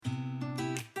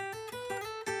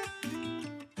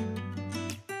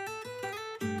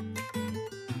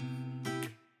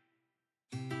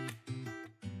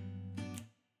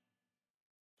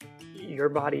your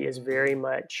body is very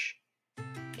much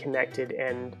connected,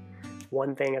 and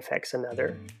one thing affects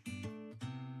another.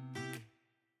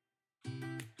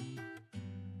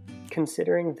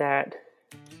 Considering that,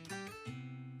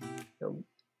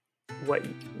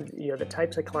 the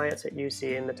types of clients that you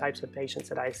see and the types of patients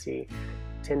that I see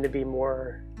tend to be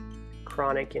more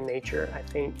chronic in nature, I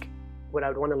think what I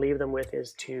would want to leave them with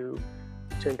is to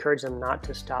encourage them not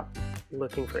to stop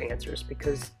looking for answers,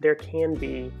 because there can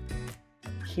be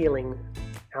healing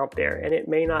out there, and it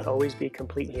may not always be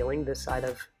complete healing this side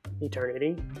of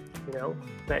eternity,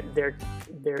 but there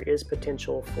is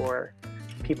potential for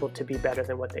people to be better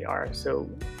than what they are. So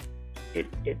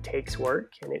it takes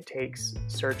work, and it takes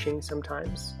searching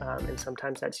sometimes, and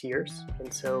sometimes that's years.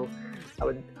 And so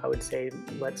I would say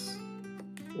let's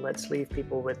leave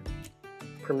people with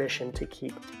permission to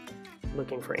keep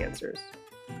looking for answers.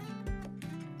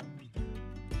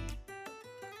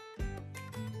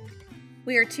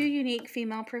 We are two unique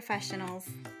female professionals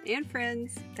and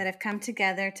friends that have come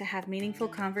together to have meaningful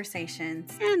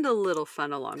conversations and a little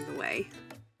fun along the way.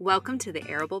 Welcome to the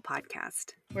Arable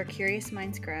Podcast, where curious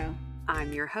minds grow.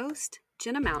 I'm your host,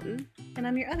 Jenna Mountain. And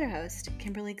I'm your other host,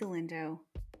 Kimberly Galindo.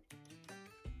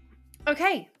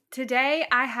 Okay, today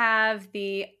I have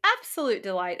the absolute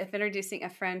delight of introducing a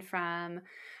friend from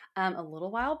a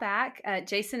little while back.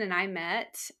 Jason and I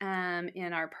met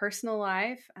in our personal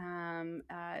life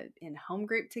in home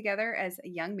group together as a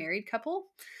young married couple.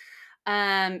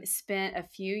 Spent a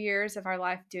few years of our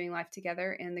life doing life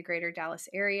together in the greater Dallas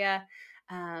area.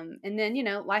 And then,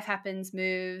 life happens,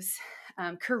 moves,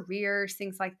 careers,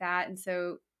 things like that. And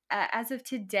so as of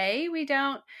today, we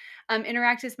don't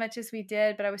interact as much as we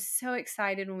did, but I was so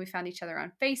excited when we found each other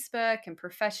on Facebook, and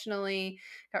professionally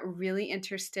got really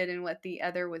interested in what the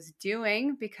other was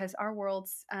doing, because our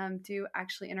worlds do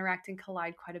actually interact and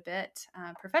collide quite a bit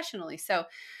professionally. So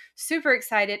super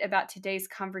excited about today's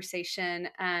conversation.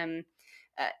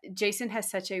 Jason has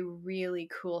such a really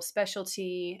cool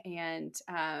specialty and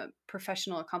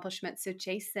professional accomplishment. So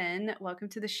Jason, welcome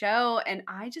to the show. And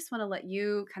I just want to let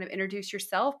you kind of introduce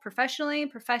yourself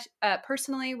professionally,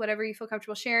 personally, whatever you feel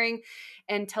comfortable sharing,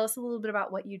 and tell us a little bit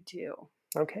about what you do.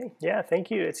 Okay. Yeah. Thank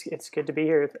you. It's good to be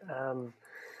here.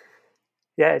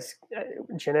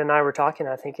 Jenna and I were talking.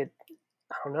 I think I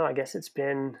don't know, I guess has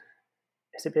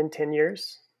it been 10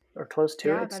 years or close to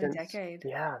it? About a decade.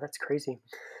 Yeah, that's crazy.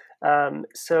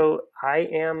 So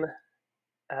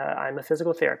I'm a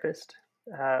physical therapist.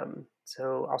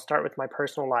 So I'll start with my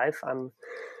personal life. I'm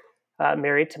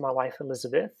married to my wife,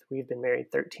 Elizabeth. We've been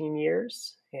married 13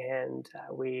 years, and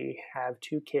we have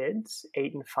 2 kids,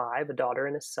 8 and 5, a daughter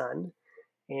and a son.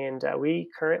 And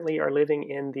we currently are living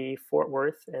in the Fort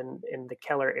Worth and in the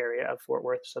Keller area of Fort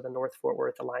Worth, so the North Fort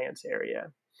Worth Alliance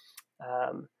area.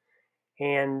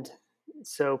 And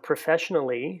so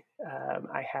professionally,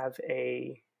 I have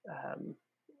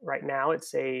right now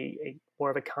it's a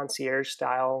more of a concierge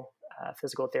style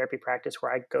physical therapy practice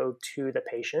where I go to the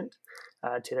patient,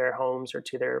 to their homes or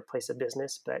to their place of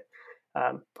business. But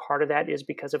part of that is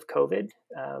because of COVID.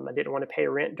 I didn't want to pay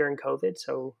rent during COVID,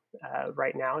 so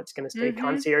right now it's going to stay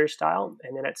concierge style,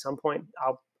 and then at some point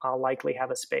I'll likely have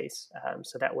a space,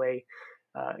 so that way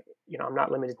I'm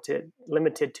not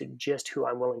limited to just who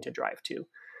I'm willing to drive to.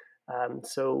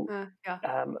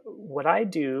 What I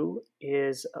do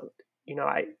is,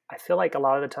 I feel like a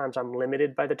lot of the times I'm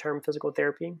limited by the term physical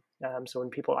therapy. So when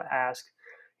people ask,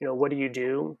 what do you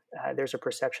do? There's a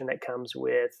perception that comes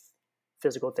with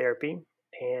physical therapy,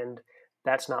 and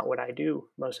that's not what I do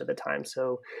most of the time.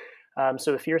 So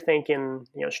if you're thinking,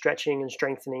 stretching and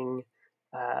strengthening,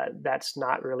 that's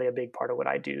not really a big part of what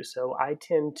I do. So I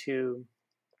tend to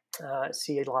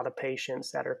see a lot of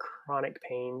patients that are chronic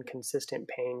pain, consistent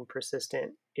pain,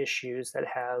 persistent issues that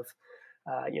have,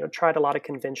 tried a lot of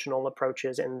conventional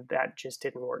approaches, and that just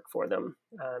didn't work for them.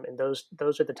 And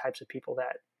those are the types of people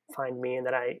that find me and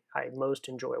that I most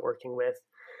enjoy working with.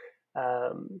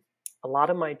 A lot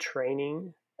of my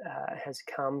training has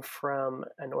come from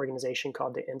an organization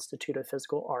called the Institute of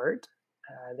Physical Art.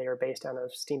 They are based out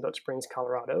of Steamboat Springs,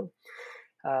 Colorado.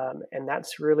 And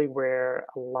that's really where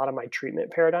a lot of my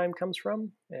treatment paradigm comes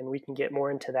from. And we can get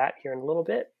more into that here in a little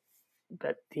bit.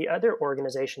 But the other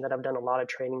organization that I've done a lot of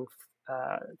training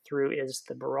through is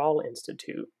the Barral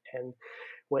Institute. And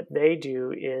what they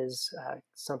do is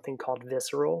something called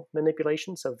visceral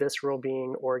manipulation. So visceral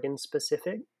being organ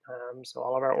specific. So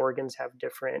all of our organs have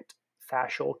different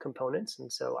fascial components.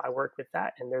 And so I work with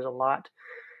that. And there's a lot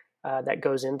that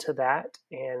goes into that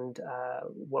and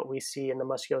what we see in the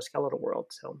musculoskeletal world.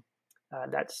 So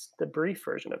that's the brief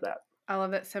version of that. I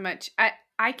love it so much.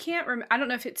 I can't remember. I don't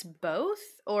know if it's both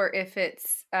or if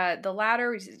it's the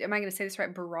latter. Am I going to say this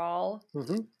right? Baral.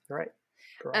 Right.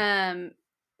 Correct. Um,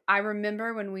 I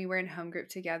remember when we were in home group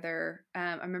together.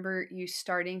 I remember you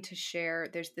starting to share.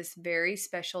 There's this very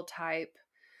special type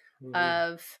Hmm.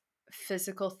 of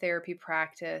physical therapy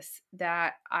practice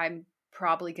that I'm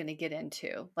probably going to get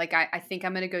into. Like I think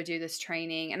I'm going to go do this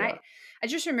training. And Yeah. I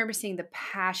just remember seeing the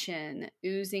passion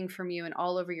oozing from you and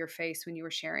all over your face when you were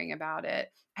sharing about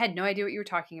it. I had no idea what you were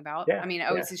talking about. I Yeah. mean, I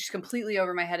Yeah. was just completely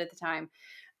over my head at the time.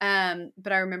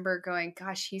 But I remember going,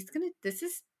 gosh, this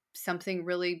is something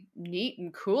really neat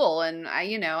and cool. And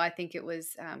I think it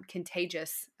was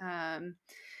contagious.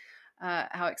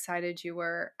 How excited you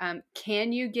were.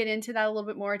 Can you get into that a little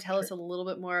bit more? Tell us Sure. a little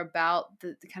bit more about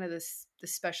the kind of the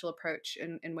special approach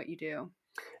in what you do.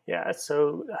 Yeah,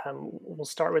 so we'll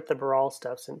start with the Baral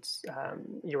stuff since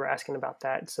you were asking about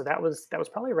that. So that was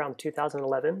probably around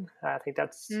 2011. I think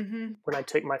that's Mm-hmm. when I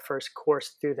took my first course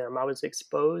through them. I was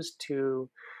exposed to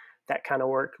that kind of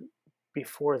work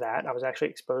before that. I was actually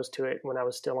exposed to it when I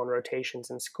was still on rotations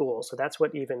in school. So that's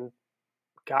what even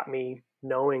got me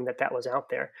knowing that that was out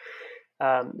there.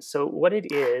 So what it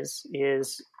is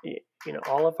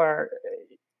all of our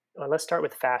well, let's start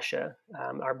with fascia.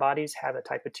 Our bodies have a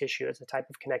type of tissue. It's a type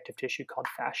of connective tissue called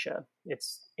fascia.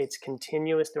 It's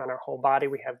continuous throughout our whole body.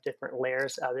 We have different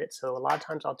layers of it. So a lot of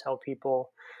times I'll tell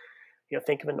people,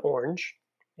 think of an orange,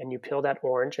 and you peel that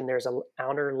orange, and there's an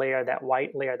outer layer, that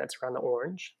white layer that's around the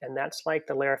orange, and that's like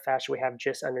the layer of fascia we have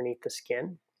just underneath the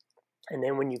skin. And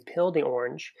then when you peel the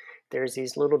orange, there's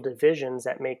these little divisions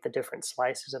that make the different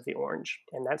slices of the orange.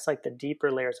 And that's like the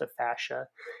deeper layers of fascia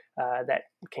that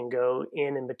can go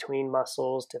in and between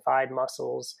muscles, divide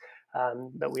muscles.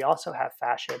 But we also have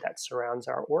fascia that surrounds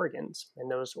our organs. And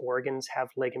those organs have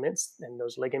ligaments, and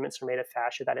those ligaments are made of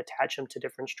fascia that attach them to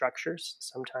different structures.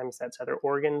 Sometimes that's other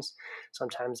organs,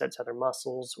 sometimes that's other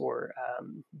muscles or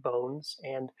bones.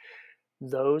 And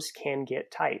those can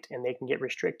get tight and they can get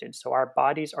restricted. So our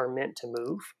bodies are meant to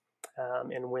move.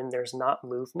 And when there's not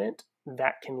movement,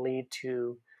 that can lead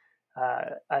to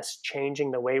us changing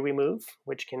the way we move,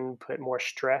 which can put more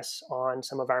stress on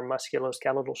some of our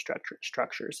musculoskeletal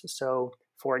structures. So,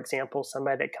 for example,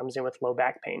 somebody that comes in with low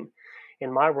back pain,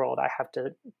 in my world, I have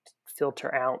to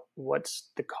filter out what's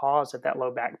the cause of that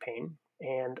low back pain.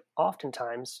 And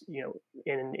oftentimes,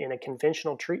 in a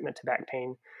conventional treatment to back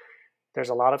pain, there's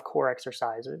a lot of core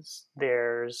exercises.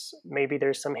 There's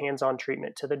some hands-on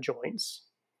treatment to the joints.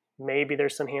 Maybe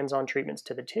there's some hands-on treatments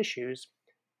to the tissues,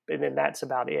 and then that's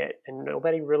about it. And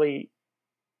nobody really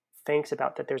thinks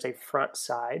about that there's a front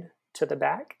side to the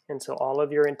back. And so all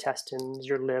of your intestines,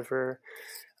 your liver,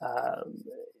 um,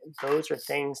 those are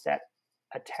things that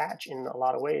attach in a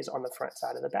lot of ways on the front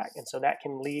side of the back. And so that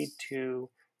can lead to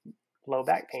low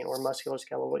back pain or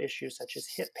musculoskeletal issues such as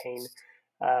hip pain.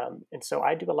 And so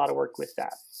I do a lot of work with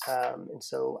that. And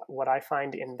so what I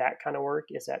find in that kind of work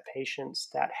is that patients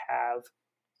that have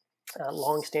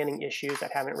long-standing issues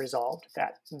that haven't resolved,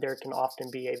 that there can often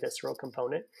be a visceral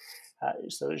component.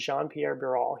 So Jean-Pierre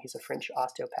Barral, he's a French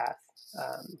osteopath.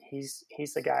 He's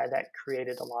the guy that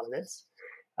created a lot of this.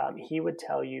 He would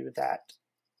tell you that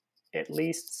at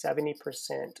least 70%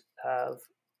 of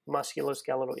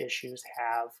musculoskeletal issues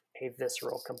have a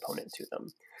visceral component to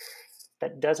them.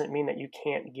 That doesn't mean that you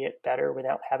can't get better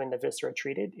without having the viscera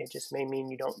treated. It just may mean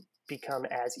you don't become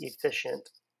as efficient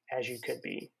as you could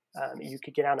be. You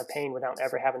could get out of pain without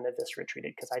ever having the viscera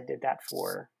treated, because I did that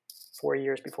for 4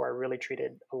 years before I really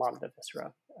treated a lot of the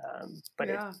viscera. But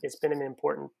Yeah. it's been an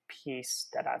important piece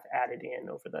that I've added in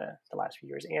over the last few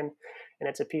years, and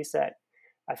it's a piece that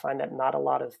I find that not a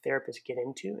lot of therapists get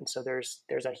into, and so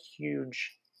there's a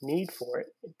huge need for it.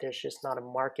 There's just not a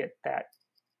market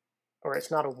or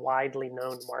it's not a widely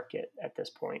known market at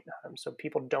this point. So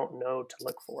people don't know to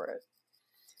look for it.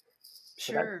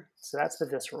 So Sure. that's the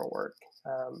visceral work.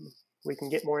 We can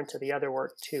get more into the other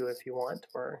work too if you want,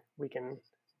 or we can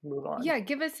move on. Yeah,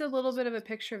 give us a little bit of a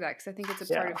picture of that because I think it's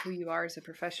a Yeah, part of who you are as a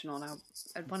professional, and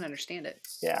I'd want to understand it.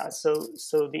 yeah. So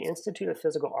the Institute of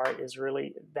Physical Art is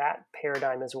really, that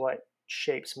paradigm is what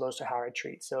shapes most of how I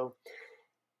treat. So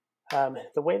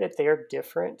the way that they're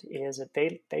different is that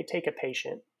they take a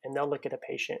patient and they'll look at a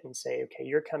patient and say, okay,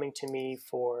 you're coming to me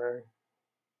for,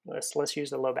 let's use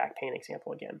the low back pain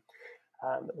example again.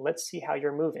 Let's see how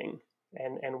you're moving,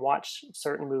 and watch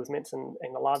certain movements. And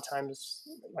a lot of times,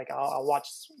 like I'll watch,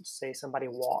 say, somebody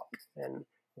walk, and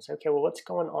I'll say, okay, well, what's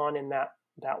going on in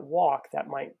that walk that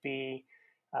might be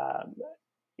um,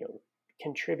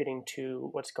 contributing to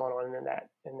what's going on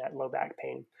in that low back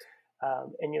pain.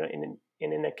 And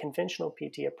in a conventional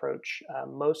PT approach,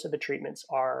 most of the treatments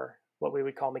are what we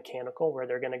would call mechanical, where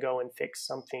they're going to go and fix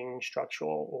something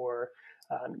structural or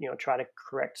try to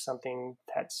correct something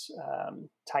that's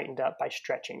tightened up by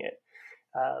stretching it.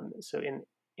 So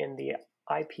in the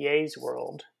IPA's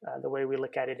world, the way we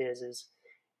look at it is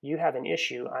you have an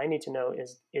issue. I need to know,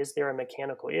 is there a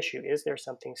mechanical issue? Is there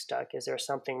something stuck? Is there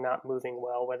something not moving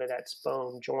well, whether that's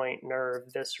bone, joint, nerve,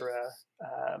 viscera,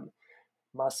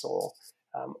 muscle,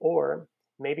 or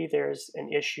maybe there's an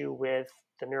issue with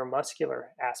the neuromuscular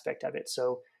aspect of it.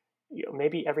 So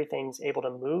maybe everything's able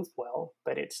to move well,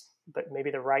 but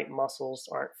maybe the right muscles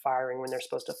aren't firing when they're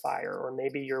supposed to fire, or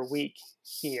maybe you're weak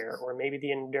here, or maybe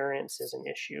the endurance is an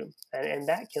issue, and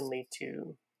that can lead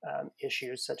to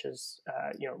issues such as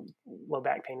low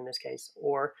back pain in this case.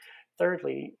 Or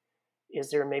thirdly,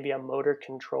 is there maybe a motor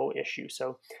control issue?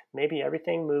 So maybe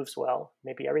everything moves well,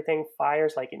 maybe everything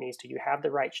fires like it needs to. You have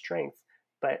the right strength,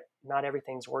 but not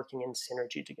everything's working in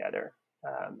synergy together.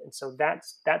 And so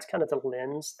that's kind of the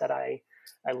lens that I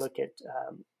look at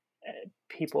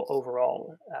people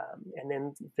overall, and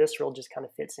then visceral just kind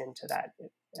of fits into that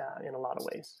in a lot of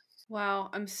ways. Wow,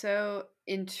 I'm so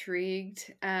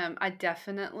intrigued. I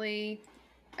definitely,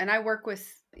 and I work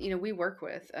with, we work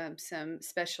with some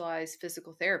specialized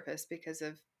physical therapists because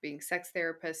of being sex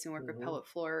therapists and work with pelvic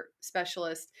floor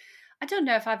specialists. I don't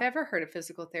know if I've ever heard a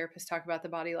physical therapist talk about the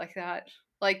body like that.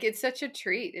 Like, it's such a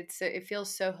treat. It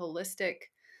feels so holistic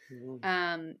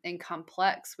and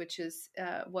complex, which is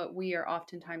what we are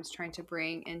oftentimes trying to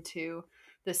bring into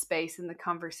the space and the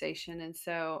conversation. And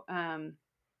so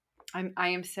I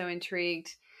am so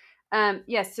intrigued.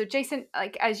 Yes. So Jason,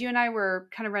 like, as you and I were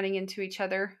kind of running into each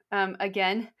other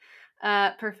again,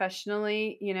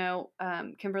 professionally,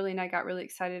 Kimberly and I got really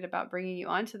excited about bringing you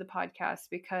onto the podcast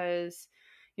because,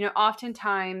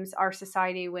 oftentimes our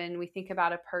society, when we think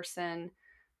about a person,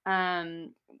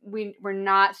 we're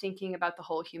not thinking about the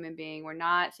whole human being. We're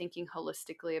not thinking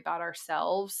holistically about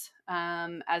ourselves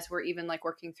as we're even like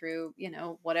working through,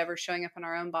 whatever's showing up in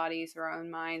our own bodies or our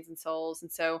own minds and souls.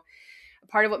 And so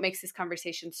part of what makes this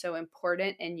conversation so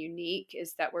important and unique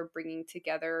is that we're bringing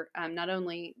together not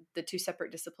only the two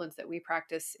separate disciplines that we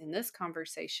practice in this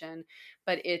conversation,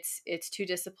 but it's two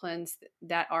disciplines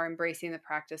that are embracing the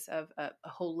practice of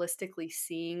holistically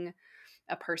seeing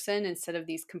a person instead of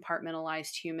these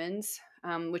compartmentalized humans,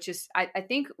 which is, I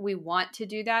think we want to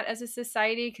do that as a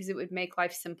society because it would make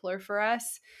life simpler for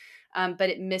us. But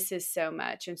it misses so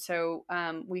much. And so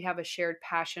we have a shared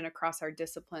passion across our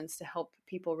disciplines to help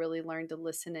people really learn to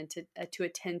listen and to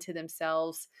attend to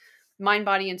themselves, mind,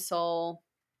 body, and soul.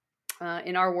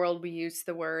 In our world, we use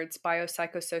the words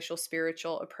biopsychosocial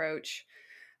spiritual approach,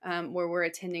 where we're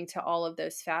attending to all of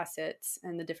those facets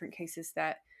and the different cases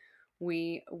that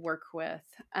we work with.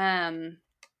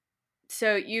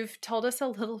 So you've told us a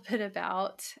little bit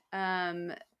about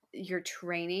your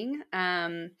training.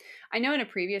 I know in a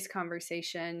previous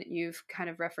conversation you've kind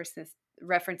of referenced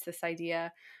this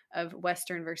idea of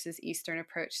Western versus Eastern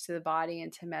approach to the body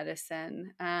and to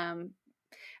medicine.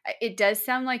 It does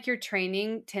sound like your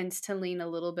training tends to lean a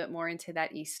little bit more into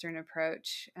that Eastern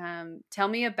approach. Tell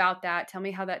me about that. Tell me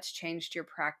how that's changed your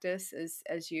practice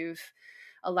as you've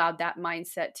allowed that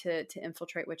mindset to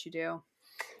infiltrate what you do.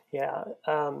 Yeah.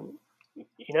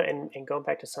 And going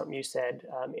back to something you said,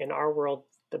 in our world,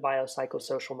 the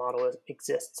biopsychosocial model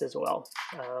exists as well.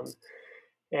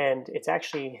 And it's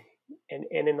actually, and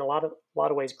in a lot of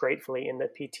ways, gratefully, in the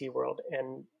PT world,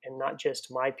 and not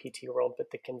just my PT world, but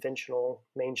the conventional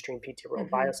mainstream PT world,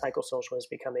 biopsychosocial has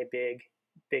become a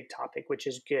big topic, which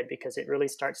is good because it really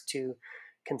starts to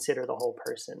consider the whole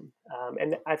person.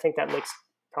 And I think that looks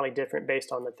probably different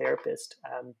based on the therapist.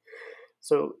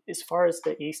 So as far as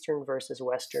the Eastern versus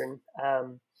Western,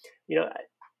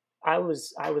 I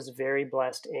was very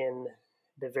blessed in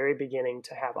the very beginning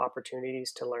to have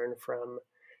opportunities to learn from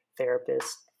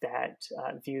therapists that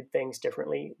viewed things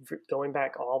differently, going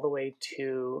back all the way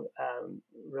to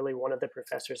really one of the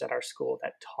professors at our school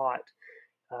that taught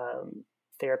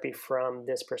therapy from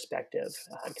this perspective,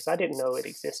 because I didn't know it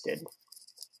existed.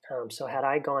 So had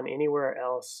I gone anywhere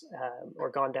else or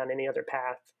gone down any other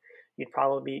path, you'd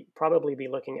probably be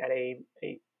looking at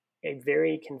a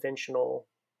very conventional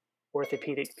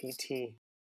orthopedic PT,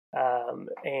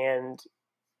 and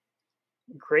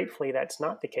gratefully that's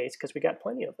not the case because we got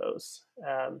plenty of those.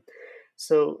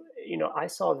 So I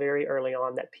saw very early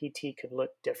on that PT could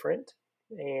look different,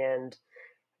 and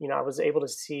I was able to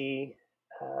see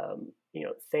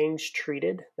things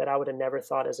treated that I would have never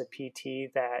thought as a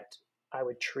PT that I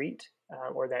would treat,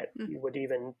 or that you would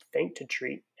even think to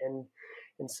treat. And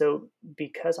so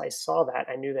because I saw that,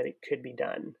 I knew that it could be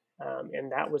done.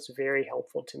 And that was very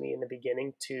helpful to me in the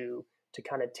beginning to to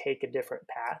kind of take a different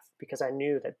path because I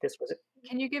knew that this was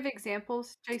Can you give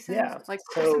examples, Jason? yeah. Like,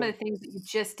 what are some of So the things that you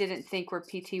just didn't think were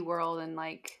PT world and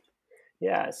like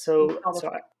yeah, you so saw the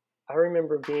so I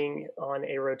remember being on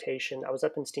a rotation. I was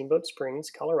up in Steamboat Springs,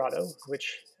 Colorado,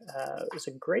 which was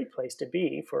a great place to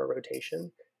be for a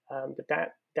rotation. But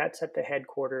that's at the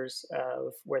headquarters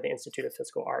of where the Institute of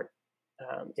Physical Art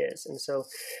is, and so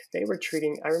they were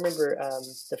treating. I remember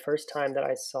the first time that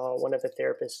I saw one of the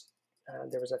therapists.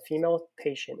 There was a female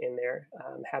patient in there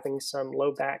having some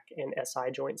low back and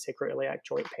SI joint, sacroiliac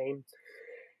joint pain,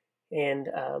 and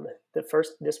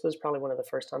this was probably one of the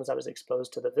first times I was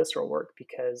exposed to the visceral work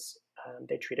because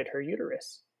they treated her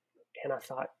uterus. And I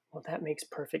thought, well, that makes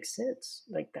perfect sense.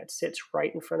 Like that sits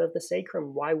right in front of the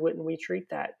sacrum. Why wouldn't we treat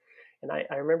that? And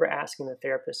I remember asking the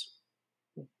therapist,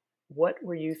 what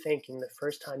were you thinking the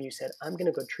first time you said, I'm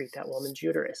going to go treat that woman's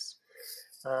uterus?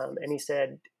 And he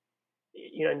said,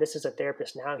 and this is a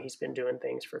therapist now, he's been doing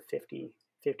things for 50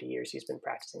 years. He's been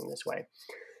practicing this way.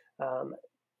 Um,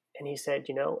 and he said,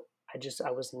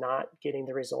 I was not getting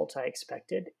the results I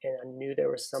expected, and I knew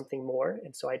there was something more.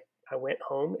 And so I went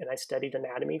home and I studied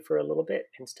anatomy for a little bit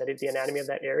and studied the anatomy of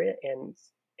that area, and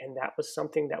that was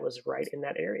something that was right in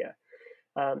that area.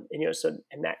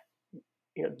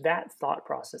 That thought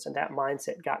process and that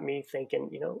mindset got me thinking,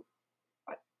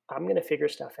 I'm going to figure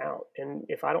stuff out, and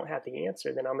if I don't have the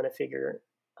answer, then I'm going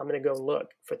to go look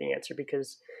for the answer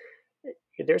because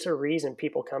there's a reason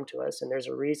people come to us, and there's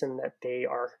a reason that they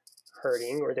are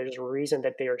hurting, or there's a reason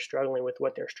that they are struggling with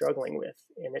what they're struggling with,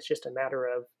 and it's just a matter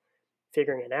of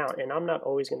figuring it out. And I'm not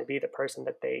always going to be the person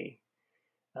that they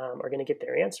are going to get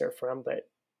their answer from, but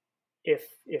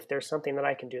if there's something that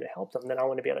I can do to help them, then I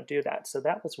want to be able to do that. So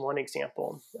that was one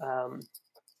example.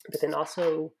 But then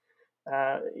also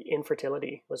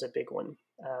infertility was a big one.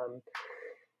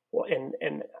 Well,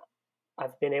 and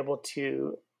I've been able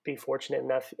to be fortunate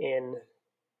enough in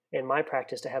my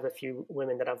practice to have a few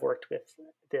women that I've worked with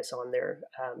this on there,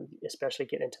 especially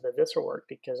getting into the visceral work,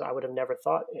 because I would have never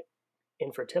thought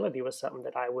infertility was something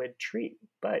that I would treat.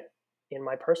 But in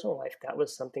my personal life, that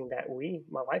was something that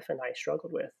my wife and I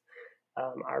struggled with.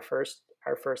 Our first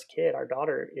kid, our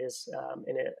daughter, is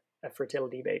in a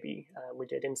fertility baby. We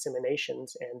did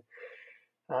inseminations, and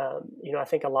I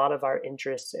think a lot of our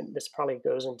interests, and this probably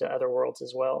goes into other worlds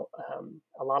as well.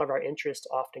 A lot of our interests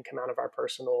often come out of our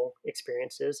personal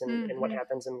experiences and what Mm-hmm.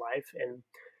 happens in life. And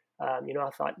I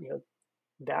thought,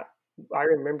 that I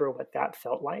remember what that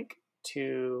felt like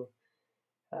to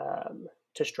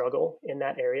struggle in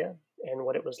that area and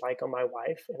what it was like on my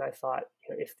wife. And I thought,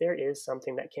 if there is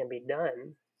something that can be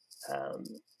done,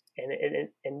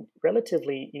 and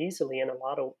relatively easily in a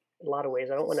lot of ways.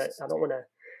 I don't want to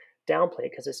downplay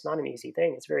it because it's not an easy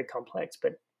thing. It's very complex.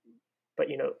 But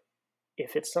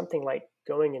if it's something like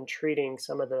going and treating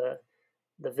some of the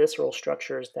visceral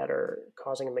structures that are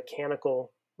causing a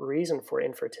mechanical reason for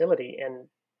infertility, and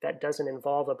that doesn't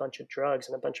involve a bunch of drugs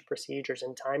and a bunch of procedures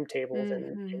and timetables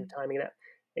Mm-hmm. and timing that,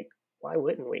 like, why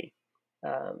wouldn't we?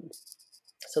 Um,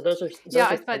 so those Yeah, I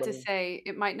are was about some of to them. say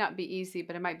it might not be easy,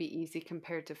 but it might be easy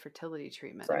compared to fertility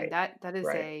treatment. I mean, Right, that is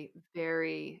right, a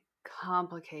very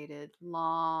complicated,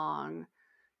 long,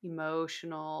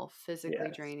 emotional, physically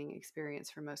yes, draining experience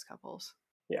for most couples.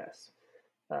 yes.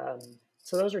 Um,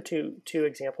 so those are two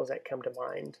examples that come to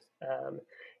mind,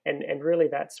 and really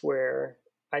that's where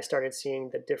I started seeing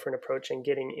the different approach and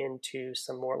getting into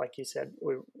some more, like you said,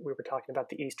 we were talking about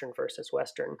the Eastern versus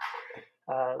Western.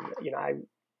 I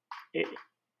it,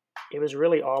 it was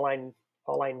really all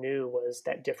I knew was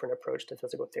that different approach to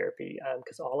physical therapy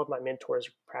because all of my mentors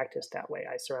practiced that way.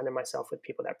 I surrounded myself with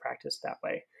people that practiced that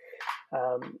way,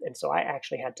 and so I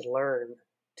actually had to learn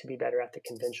to be better at the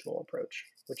conventional approach,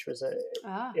 which was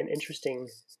Ah, an interesting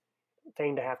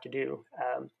thing to have to do.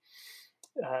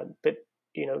 But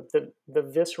the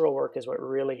visceral work is what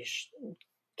really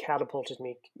catapulted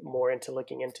me more into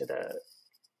looking into the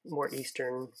more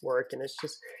Eastern work, and it's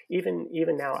just even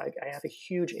now I have a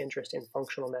huge interest in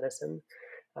functional medicine,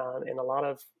 and a lot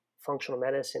of functional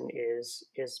medicine is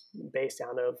based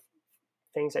out of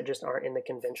things that just aren't in the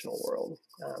conventional world,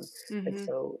 and mm-hmm.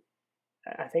 so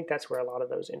I think that's where a lot of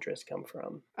those interests come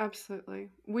from. Absolutely.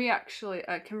 We actually,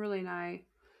 Kimberly and I,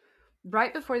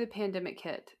 right before the pandemic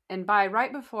hit, and by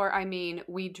right before, I mean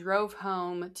we drove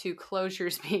home to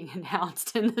closures being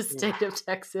announced in the Mm. state of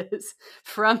Texas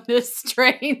from this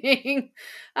training.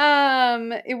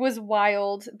 It was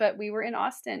wild, but we were in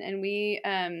Austin and we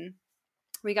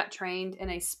got trained in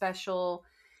a special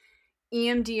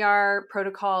EMDR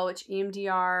protocol, which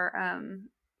EMDR,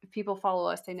 if people follow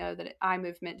us, they know that eye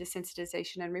movement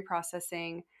desensitization and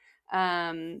reprocessing.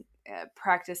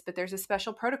 practice, but there's a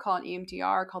special protocol in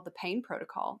EMDR called the pain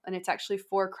protocol, and it's actually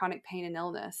for chronic pain and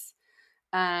illness.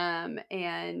 And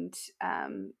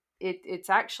it's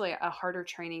actually a harder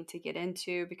training to get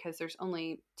into because there's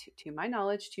only, to my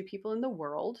knowledge, 2 people in the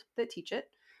world that teach it.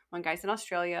 One guy's in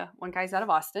Australia, one guy's out of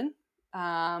Austin.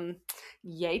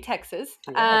 Yay, Texas.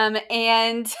 Yeah.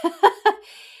 And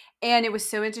and it was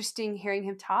so interesting hearing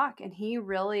him talk. And he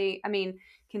really, I mean,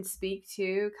 can speak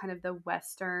to kind of the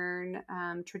Western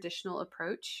traditional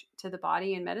approach to the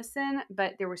body and medicine.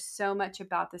 But there was so much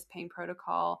about this pain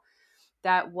protocol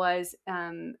that was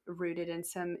rooted in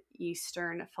some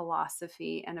Eastern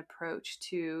philosophy and approach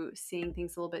to seeing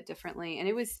things a little bit differently. And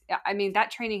it was, I mean,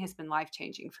 that training has been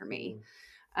life-changing for me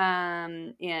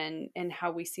in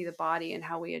how we see the body and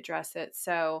how we address it.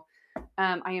 So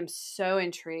I am so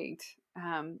intrigued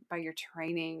by your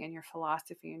training and your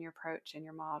philosophy and your approach and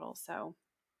your model. So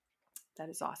that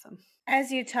is awesome.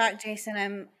 As you talk,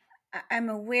 Jason, I'm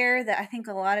aware that I think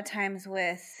a lot of times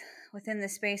within the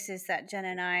spaces that Jen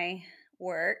and I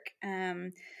work,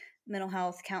 mental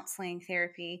health, counseling,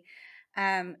 therapy,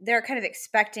 they're kind of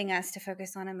expecting us to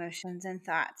focus on emotions and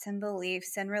thoughts and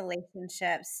beliefs and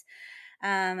relationships,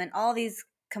 and all these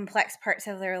complex parts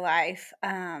of their life.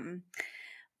 And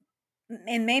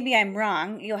maybe I'm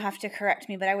wrong, you'll have to correct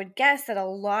me, but I would guess that a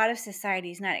lot of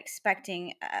society is not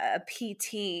expecting a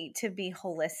PT to be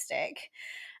holistic.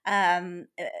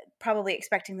 Probably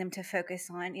expecting them to focus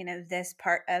on, this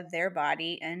part of their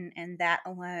body and that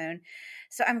alone.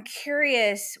 So I'm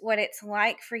curious what it's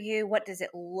like for you. What does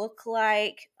it look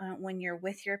like when you're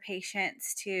with your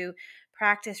patients to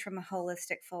practice from a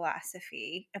holistic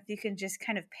philosophy? If you can just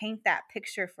kind of paint that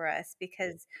picture for us,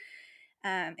 because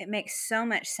it makes so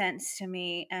much sense to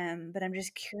me, but I'm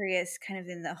just curious, kind of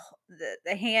in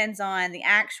the hands-on, the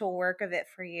actual work of it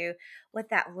for you, what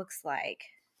that looks like.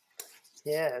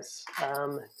 Yes.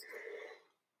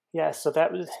 Yeah. So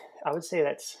that was, I would say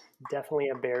that's definitely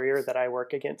a barrier that I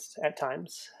work against at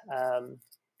times.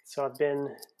 So I've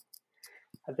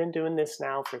been doing this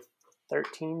now for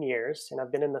 13 years, and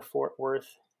I've been in the Fort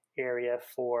Worth area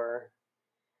for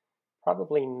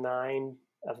probably 9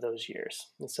 of those years.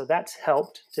 And so that's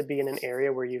helped to be in an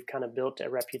area where you've kind of built a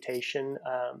reputation.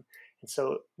 And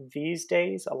so these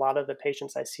days, a lot of the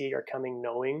patients I see are coming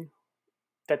knowing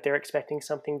that they're expecting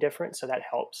something different. So that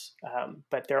helps.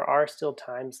 But there are still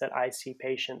times that I see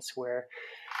patients where,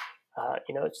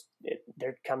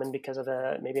 they're coming because of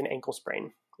maybe an ankle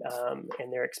sprain,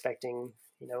 and they're expecting,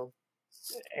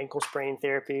 ankle sprain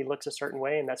therapy looks a certain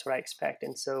way, and that's what I expect.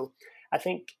 And so I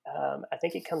think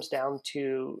it comes down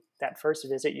to that first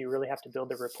visit. You really have to build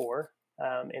the rapport,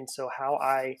 and so how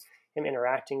I am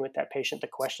interacting with that patient, the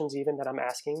questions even that I'm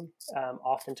asking,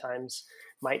 oftentimes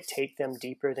might take them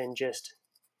deeper than just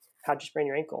how'd you sprain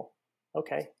your ankle?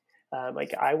 Okay,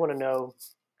 like I want to know,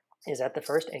 is that the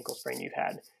first ankle sprain you've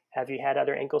had? Have you had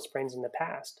other ankle sprains in the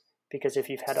past? Because if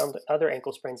you've had other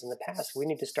ankle sprains in the past, we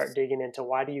need to start digging into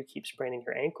why do you keep spraining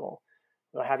your ankle?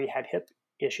 Well, have you had hip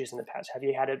issues in the past? Have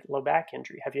you had a low back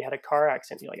injury? Have you had a car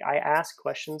accident? Like I ask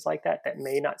questions like that that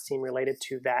may not seem related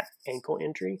to that ankle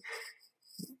injury,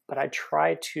 but I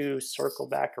try to circle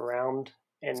back around.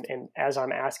 And as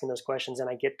I'm asking those questions and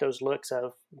I get those looks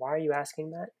of, why are you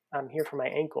asking that? I'm here for my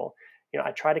ankle.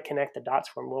 I try to connect the dots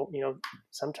for them. Well,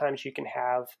 sometimes you can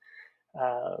have,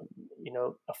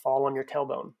 a fall on your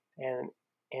tailbone,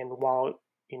 and while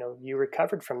you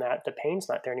recovered from that, the pain's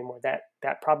not there anymore.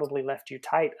 That probably left you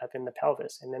tight up in the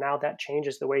pelvis, and then now that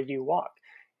changes the way you walk.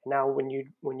 And now when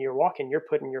you're walking, you're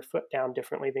putting your foot down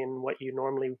differently than what you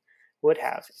normally would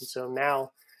have, and so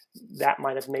now that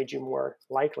might have made you more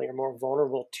likely or more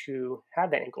vulnerable to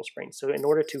have that ankle sprain. So in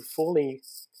order to fully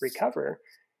recover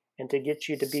and to get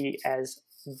you to be as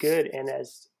good and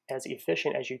as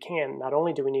efficient as you can, not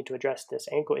only do we need to address this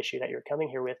ankle issue that you're coming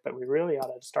here with, but we really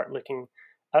ought to start looking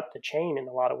up the chain in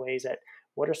a lot of ways at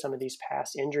what are some of these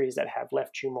past injuries that have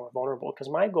left you more vulnerable. Because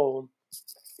my goal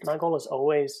is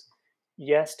always,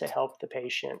 yes, to help the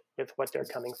patient with what they're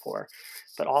coming for,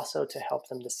 but also to help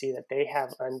them to see that they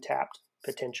have untapped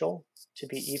potential to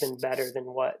be even better than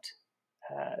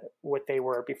what they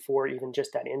were before even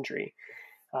just that injury.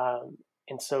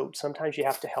 And so sometimes you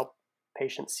have to help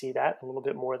patients see that a little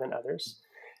bit more than others.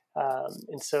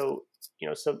 And so,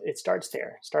 so it starts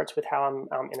there. It starts with how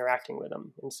I'm interacting with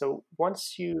them. And so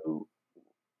once you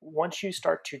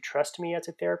start to trust me as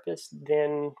a therapist,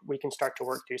 then we can start to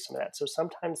work through some of that. So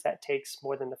sometimes that takes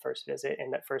more than the first visit.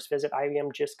 And that first visit, I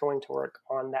am just going to work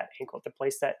on that ankle, the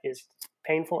place that is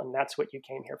painful, and that's what you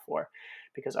came here for.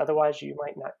 Because otherwise you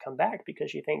might not come back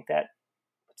because you think that,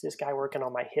 what's this guy working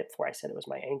on my hip for? I said it was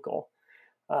my ankle.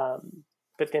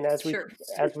 But then Sure.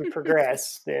 as we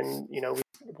progress, then,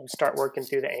 we'll start working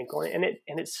through the ankle, and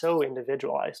it's so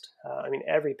individualized. I mean,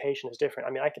 every patient is different.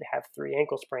 I mean, I could have 3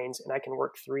 ankle sprains and I can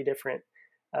work 3 different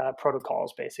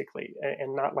protocols basically,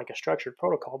 and not like a structured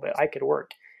protocol, but I could work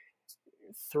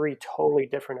 3 totally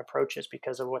different approaches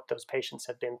because of what those patients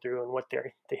have been through and what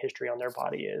the history on their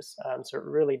body is. So it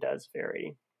really does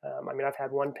vary. I mean, I've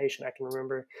had one patient I can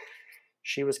remember,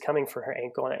 she was coming for her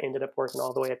ankle, and I ended up working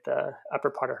all the way at the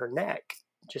upper part of her neck,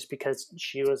 just because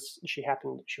she was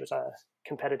a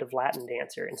competitive Latin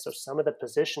dancer. And so some of the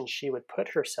positions she would put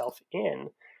herself in,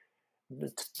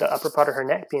 the upper part of her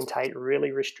neck being tight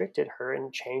really restricted her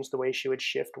and changed the way she would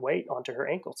shift weight onto her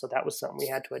ankle. So that was something we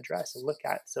had to address and look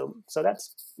at. So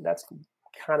that's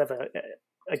kind of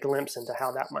a glimpse into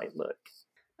how that might look.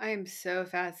 I am so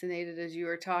fascinated as you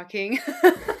are talking.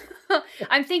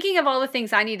 I'm thinking of all the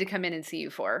things I need to come in and see you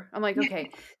for. I'm like,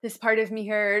 okay, this part of me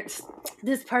hurts.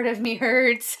 This part of me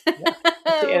hurts.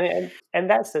 Yeah. And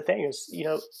that's the thing is,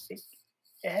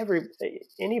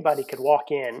 anybody could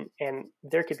walk in and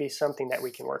there could be something that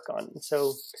we can work on. And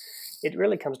so it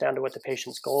really comes down to what the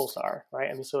patient's goals are, right?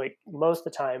 I mean, so like most of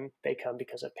the time they come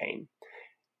because of pain.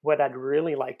 What I'd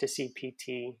really like to see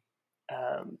PT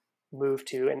move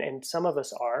to, and some of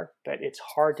us are, but it's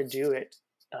hard to do it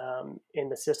in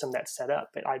the system that's set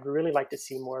up. But I'd really like to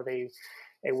see more of a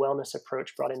wellness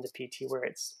approach brought into PT, where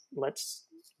it's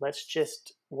let's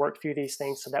just work through these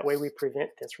things so that way we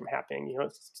prevent this from happening.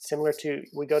 It's similar to,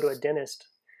 we go to a dentist,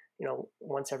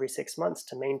 once every 6 months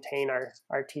to maintain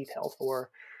our teeth health, or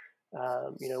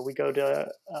we go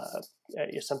to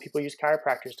some people use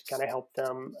chiropractors to kind of help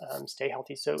them stay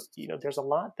healthy. So there's a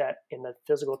lot that in the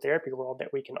physical therapy world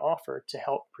that we can offer to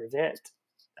help prevent,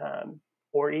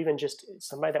 or even just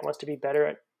somebody that wants to be better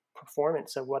at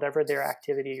performance of whatever their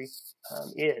activity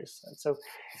is. And so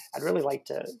I'd really like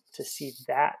to see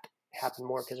that happen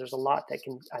more, because there's a lot that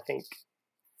can, I think,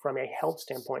 from a health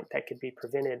standpoint, that could be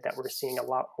prevented, that we're seeing a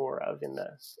lot more of in the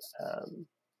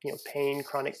pain,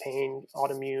 chronic pain,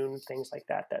 autoimmune, things like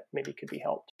that maybe could be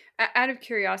helped. Out of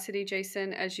curiosity,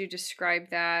 Jason, as you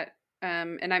describe that,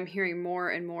 and I'm hearing more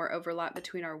and more overlap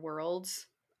between our worlds,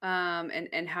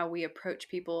 and how we approach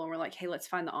people, and we're like, hey, let's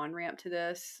find the on-ramp to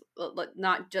this. Let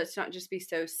not just be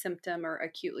so symptom or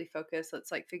acutely focused.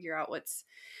 Let's like figure out what's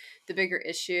the bigger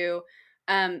issue.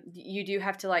 You do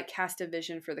have to like cast a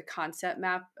vision for the concept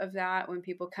map of that when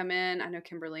people come in. I know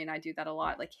Kimberly and I do that a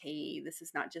lot. Like, hey, this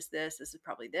is not just this is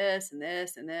probably this and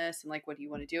this and this. And like, what do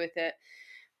you want to do with it?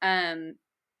 I'm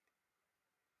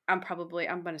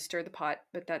going to stir the pot,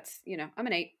 but that's, I'm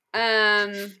an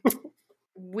 8.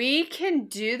 We can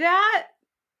do that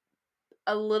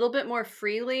a little bit more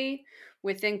freely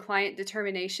within client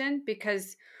determination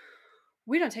because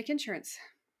we don't take insurance.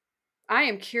 I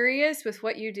am curious with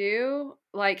what you do,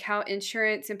 like how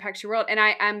insurance impacts your world. And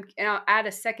I'll add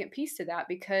a second piece to that,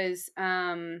 because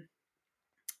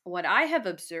what I have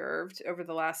observed over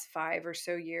the last 5 or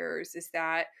so years is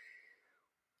that,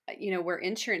 where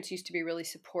insurance used to be really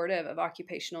supportive of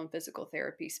occupational and physical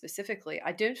therapy specifically,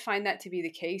 I don't find that to be the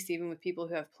case even with people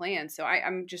who have plans. So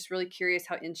I'm just really curious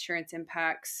how insurance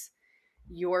impacts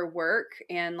your work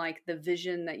and like the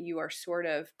vision that you are sort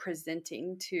of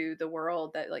presenting to the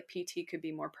world, that like PT could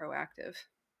be more proactive.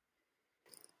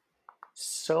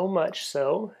 So much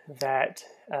so that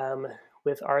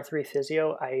with R3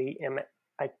 Physio, I am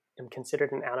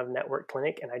considered an out-of-network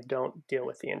clinic, and I don't deal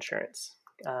with the insurance.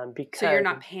 Because, so you're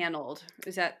not paneled.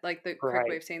 Is that like the correct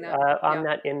way of saying that? I'm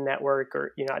not in network,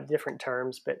 or different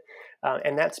terms, but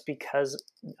and that's because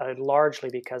largely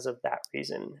because of that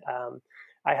reason.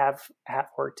 I have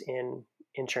worked in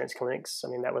insurance clinics. I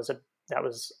mean, that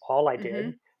was all I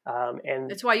did. And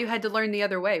that's why you had to learn the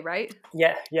other way, right?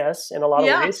 Yeah. Yes. In a lot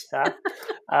of ways.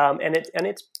 And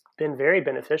it's been very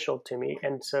beneficial to me.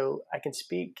 And so I can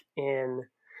speak in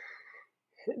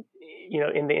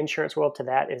the insurance world to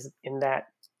that, is in that,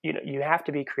 you have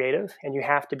to be creative and you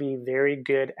have to be very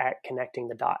good at connecting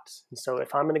the dots. And so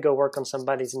if I'm going to go work on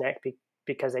somebody's neck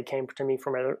because they came to me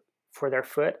for their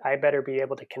foot, I better be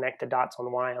able to connect the dots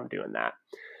on why I'm doing that.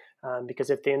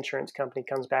 Because if the insurance company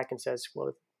comes back and says,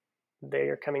 well, they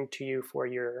are coming to you for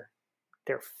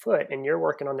their foot and you're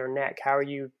working on their neck, how are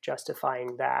you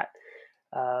justifying that?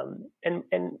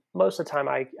 And most of the time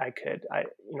I could, I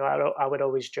would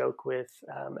always joke with,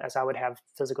 as I would have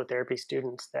physical therapy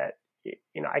students, that,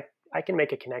 I can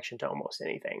make a connection to almost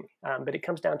anything. But it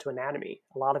comes down to anatomy.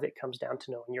 A lot of it comes down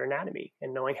to knowing your anatomy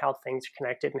and knowing how things are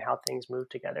connected and how things move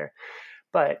together.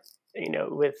 But,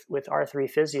 with R3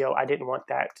 Physio, I didn't want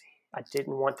that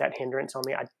hindrance on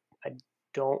me.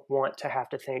 don't want to have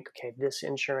to think, okay, this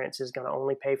insurance is going to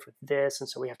only pay for this, and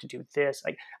so we have to do this.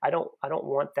 Like I don't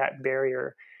want that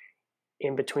barrier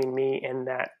in between me and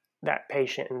that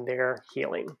patient and their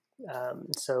healing.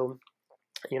 So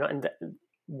and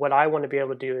what I want to be able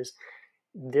to do is,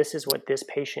 this is what this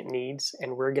patient needs,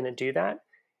 and we're going to do that.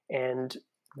 And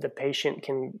the patient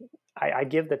can, I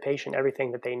give the patient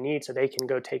everything that they need so they can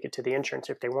go take it to the insurance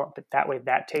if they want, but that way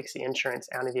that takes the insurance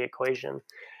out of the equation.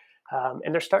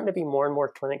 And there's starting to be more and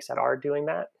more clinics that are doing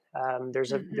that.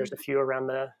 There's a few around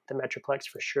the Metroplex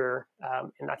for sure.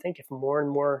 And I think if more and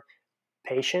more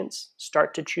patients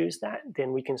start to choose that,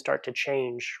 then we can start to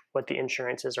change what the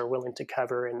insurances are willing to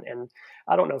cover. And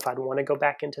I don't know if I'd want to go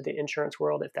back into the insurance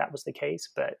world if that was the case,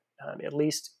 but at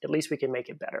least we can make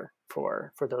it better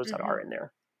for those that are in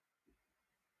there.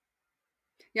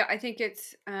 Yeah, I think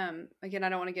it's again, I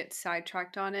don't want to get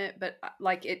sidetracked on it, but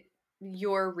like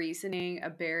your reasoning, a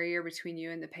barrier between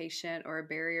you and the patient, or a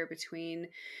barrier between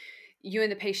you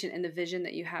and the patient and the vision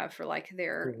that you have for like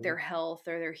their health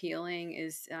or their healing,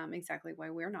 is exactly why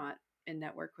we're not in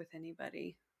network with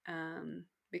anybody,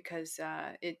 because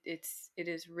it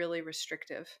is really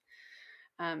restrictive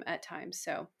at times.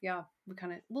 So yeah, we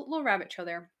kind of little rabbit trail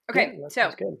there. Okay, yeah,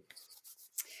 so good.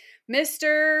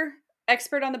 Mr.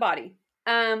 Expert on the body,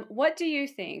 what do you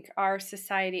think our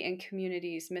society and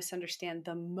communities misunderstand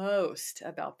the most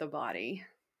about the body?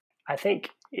 I think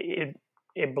it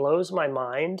blows my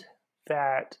mind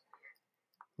that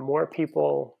more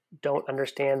people don't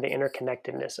understand the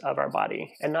interconnectedness of our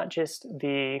body, and not just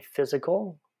the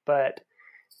physical, but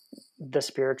the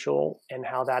spiritual, and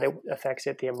how that affects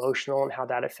it, the emotional, and how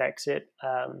that affects it.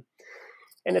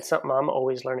 And it's something I'm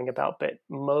always learning about. But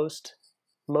most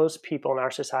people in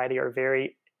our society are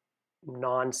very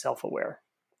non-self-aware,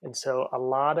 and so a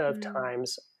lot of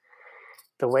times,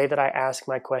 the way that I ask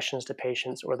my questions to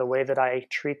patients, or the way that I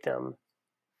treat them,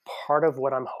 part of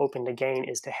what I'm hoping to gain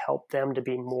is to help them to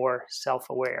be more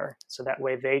self-aware, so that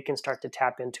way they can start to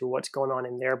tap into what's going on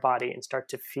in their body and start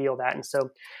to feel that. And so,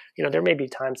 there may be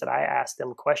times that I ask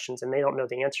them questions and they don't know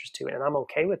the answers to it, and I'm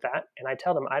okay with that. And I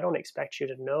tell them, I don't expect you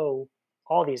to know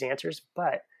all these answers,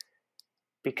 but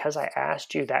because I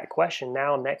asked you that question,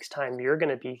 now next time you're going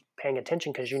to be paying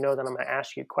attention, because you know that I'm going to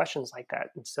ask you questions like that.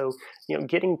 And so,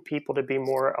 getting people to be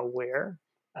more aware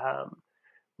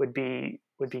would be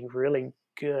really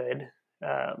good.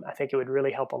 I think it would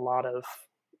really help a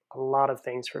lot of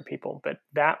things for people. But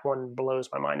that one blows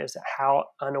my mind, is how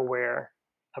unaware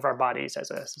of our bodies as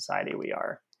a society we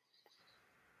are.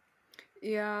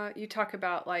 Yeah, you talk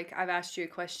about like, I've asked you a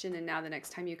question, and now the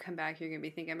next time you come back, you're going to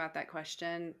be thinking about that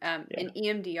question. In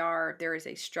EMDR, there is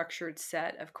a structured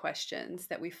set of questions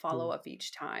that we follow up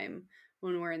each time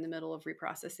when we're in the middle of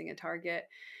reprocessing a target.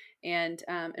 And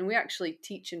we actually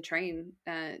teach and train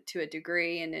to a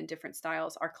degree and in different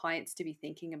styles our clients to be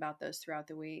thinking about those throughout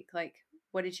the week. Like,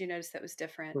 what did you notice that was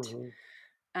different?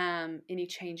 Any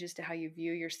changes to how you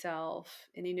view yourself?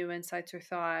 Any new insights or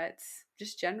thoughts?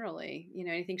 Just generally,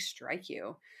 anything strike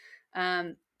you?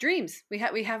 Dreams. We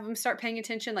have them start paying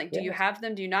attention. Like, do you have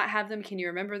them? Do you not have them? Can you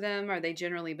remember them? Are they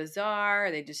generally bizarre?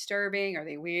 Are they disturbing? Are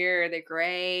they weird? Are they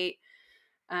great?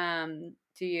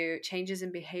 Do you changes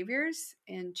in behaviors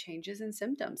and changes in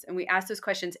symptoms? And we ask those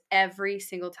questions every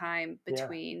single time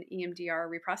between EMDR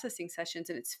reprocessing sessions.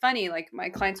 And it's funny, like my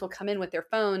clients will come in with their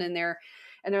phone and they're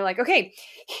like, okay,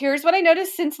 here's what I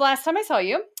noticed since last time I saw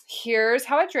you. Here's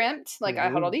how I dreamt. Like I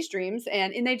had all these dreams,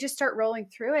 and they just start rolling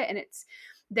through it. And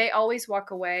they always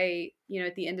walk away,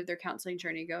 at the end of their counseling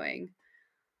journey going,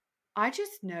 I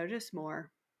just notice more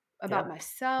about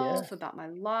myself, about my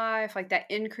life. Like that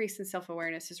increase in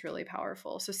self-awareness is really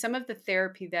powerful. So some of the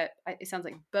therapy that it sounds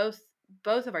like both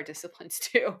of our disciplines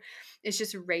do is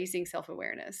just raising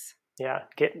self-awareness. Yeah.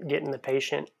 Getting the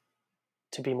patient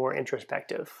to be more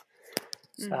introspective.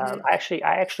 I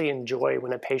actually enjoy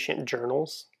when a patient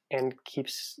journals and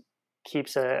keeps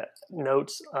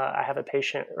notes. I have a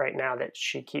patient right now that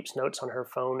she keeps notes on her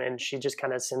phone, and she just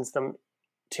kind of sends them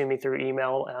to me through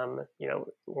email,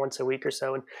 once a week or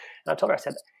so. And I told her, I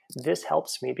said, this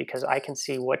helps me because I can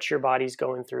see what your body's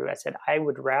going through. I said, I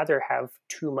would rather have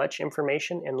too much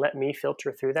information and let me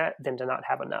filter through that than to not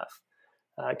have enough.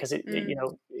 Because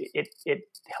it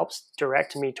helps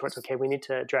direct me towards, okay, we need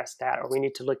to address that, or we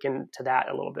need to look into that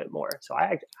a little bit more. So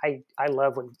I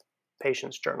love when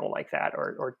patients journal like that,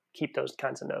 or keep those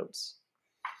kinds of notes.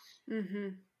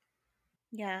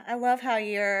 Yeah, I love how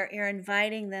you're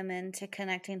inviting them into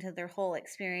connecting to their whole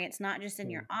experience, not just in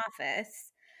your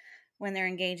office when they're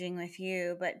engaging with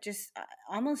you, but just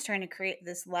almost trying to create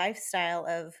this lifestyle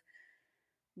of,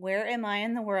 where am I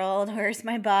in the world? Where's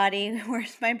my body?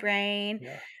 Where's my brain?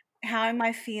 how am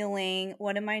I feeling?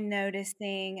 What am I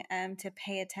noticing? To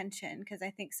pay attention, because I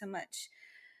think so much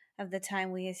of the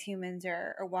time we as humans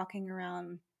are walking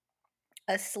around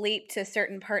asleep to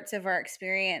certain parts of our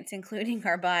experience, including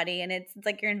our body. And it's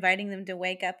like you're inviting them to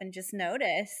wake up and just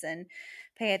notice and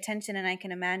pay attention. And I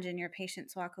can imagine your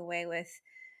patients walk away with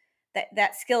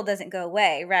that skill doesn't go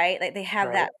away, right? Like they have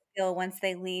Right. that skill once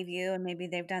they leave you, and maybe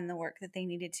they've done the work that they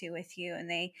needed to with you, and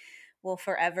they will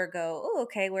forever go, oh,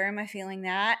 okay, where am I feeling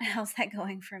that? How's that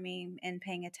going for me? And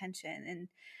paying attention.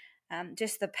 And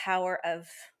just the power of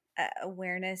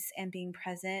awareness and being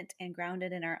present and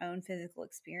grounded in our own physical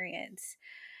experience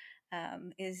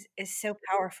is so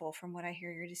powerful from what I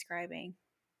hear you're describing.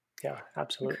 Yeah,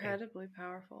 absolutely. Incredibly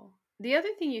powerful. The other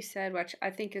thing you said, which I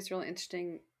think is really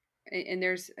interesting, and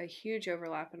there's a huge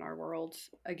overlap in our worlds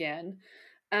again.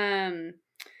 Um,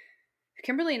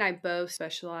 Kimberly and I both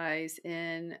specialize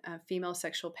in female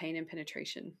sexual pain and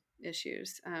penetration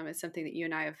issues. It's something that you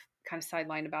and I have kind of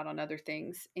sidelined about on other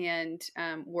things, and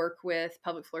work with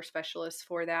pelvic floor specialists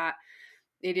for that.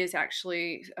 It is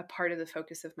actually a part of the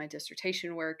focus of my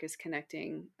dissertation work, is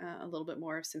connecting a little bit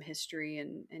more of some history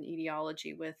and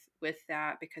etiology with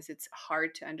that, because it's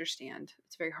hard to understand.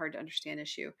 It's a very hard to understand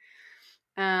issue.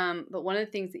 But one of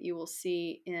the things that you will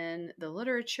see in the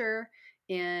literature,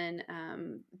 in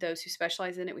those who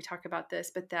specialize in it, we talk about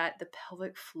this, but that the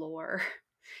pelvic floor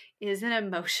is an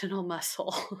emotional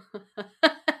muscle.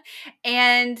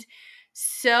 And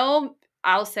so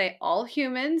I'll say all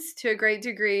humans to a great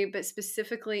degree, but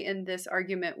specifically in this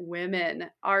argument, women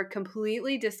are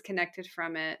completely disconnected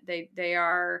from it. They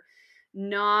are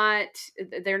not,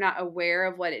 they're not aware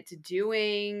of what it's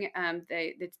doing.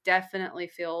 It definitely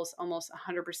feels almost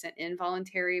 100%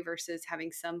 involuntary versus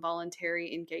having some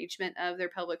voluntary engagement of their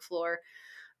pelvic floor.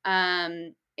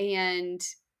 And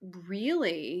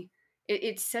really,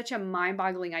 it's such a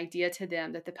mind-boggling idea to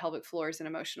them that the pelvic floor is an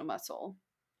emotional muscle,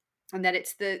 and that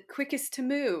it's the quickest to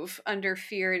move under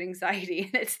fear and anxiety,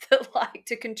 and it's the like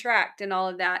to contract and all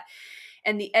of that.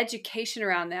 And the education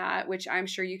around that, which I'm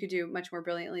sure you could do much more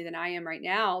brilliantly than I am right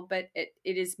now, but it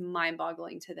is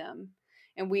mind-boggling to them.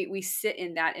 And we sit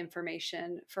in that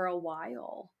information for a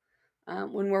while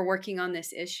when we're working on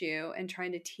this issue and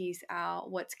trying to tease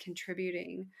out what's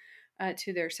contributing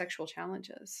to their sexual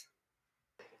challenges.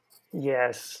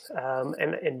 Yes,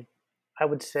 and I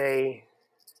would say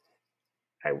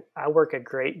I work a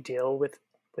great deal with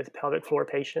pelvic floor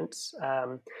patients,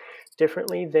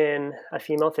 differently than a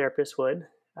female therapist would.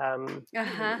 Uh-huh.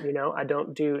 I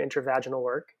don't do intravaginal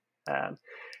work. Um,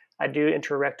 I do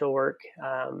intrarectal work,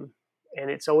 and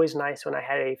it's always nice when I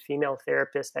had a female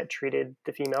therapist that treated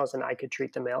the females and I could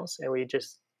treat the males, and we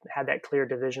just had that clear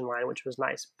division line, which was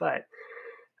nice. But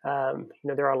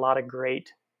there are a lot of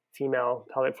great female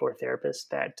pelvic floor therapists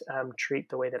that treat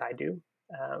the way that I do.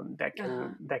 Uh-huh.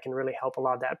 That can really help a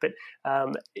lot of that. But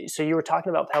so you were talking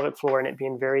about pelvic floor and it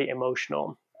being very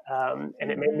emotional, and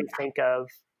it made me Mm-hmm. think of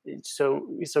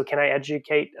so can I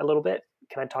educate a little bit?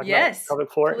 Can I talk about Yes,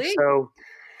 pelvic floor? please.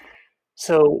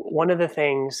 So one of the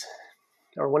things,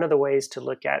 or one of the ways to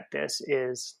look at this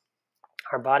is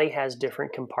our body has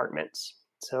different compartments.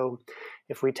 So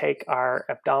if we take our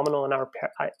abdominal and our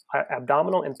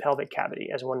abdominal and pelvic cavity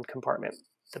as one compartment,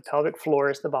 the pelvic floor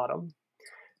is the bottom,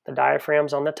 the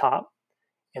diaphragm's on the top,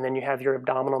 and then you have your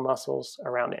abdominal muscles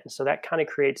around it. And so that kind of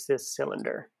creates this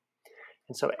cylinder.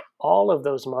 And so all of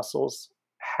those muscles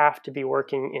have to be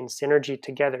working in synergy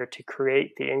together to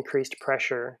create the increased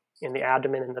pressure in the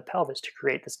abdomen and the pelvis to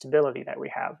create the stability that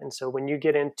we have. And so when you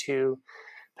get into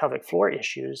pelvic floor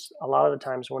issues, a lot of the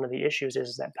times one of the issues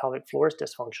is that pelvic floor is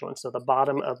dysfunctional. And so the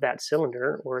bottom of that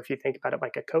cylinder, or if you think about it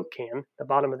like a Coke can, the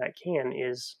bottom of that can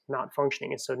is not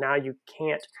functioning. And so now you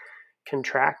can't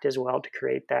contract as well to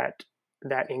create that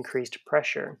increased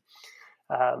pressure.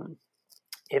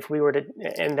 If we were to,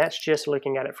 and that's just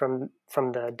looking at it from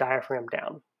the diaphragm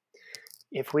down.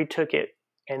 If we took it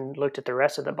and looked at the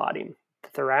rest of the body, the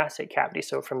thoracic cavity,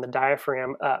 so from the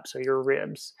diaphragm up, so your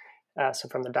ribs, so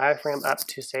from the diaphragm up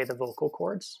to say the vocal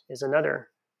cords is another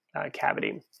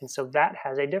cavity, and so that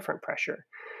has a different pressure.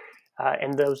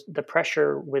 And the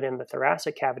pressure within the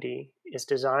thoracic cavity is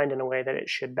designed in a way that it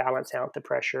should balance out the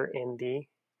pressure in the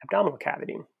abdominal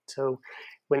cavity. So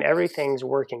when everything's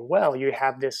working well, you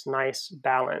have this nice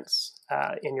balance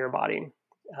in your body.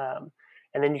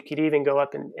 And then you could even go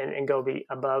up and go be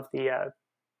above the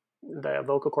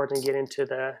vocal cords and get into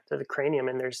the cranium.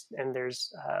 And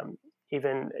there's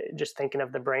even just thinking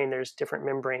of the brain, there's different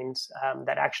membranes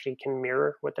that actually can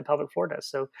mirror what the pelvic floor does.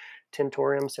 So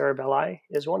tentorium cerebelli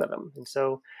is one of them. And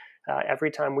so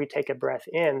every time we take a breath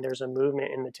in, there's a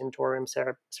movement in the tentorium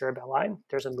cerebelli.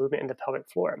 There's a movement in the pelvic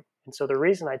floor. And so the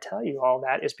reason I tell you all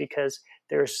that is because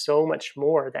there's so much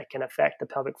more that can affect the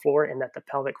pelvic floor and that the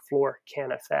pelvic floor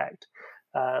can affect.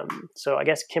 So I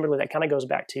guess, Kimberly, that kind of goes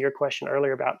back to your question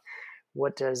earlier about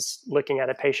what does looking at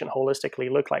a patient holistically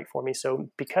look like for me. So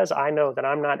because I know that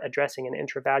I'm not addressing an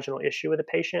intravaginal issue with a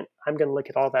patient, I'm going to look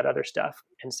at all that other stuff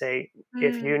and say,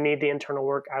 if you need the internal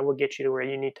work, I will get you to where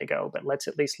you need to go. But let's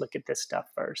at least look at this stuff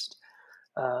first.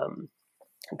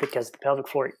 Because the pelvic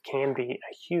floor can be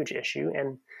a huge issue.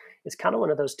 And it's kind of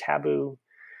one of those taboo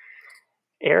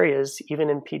areas, even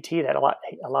in PT, that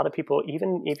a lot of people,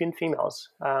 even females,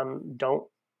 don't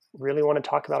really want to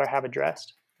talk about or have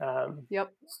addressed.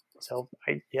 Yep. So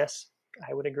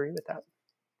I would agree with that.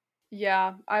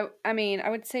 Yeah, I mean, I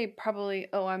would say probably,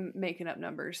 I'm making up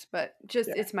numbers, but just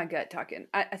it's my gut talking.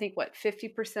 I think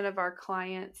 50% of our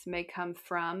clients may come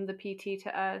from the PT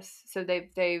to us. So they've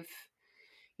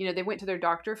they went to their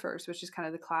doctor first, which is kind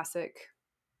of the classic,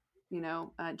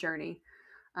 journey.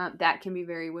 That can be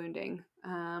very wounding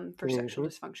for sexual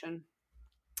dysfunction.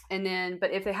 And then,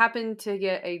 but if they happen to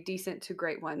get a decent to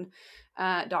great one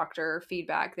doctor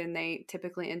feedback, then they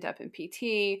typically end up in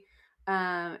PT.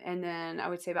 And then I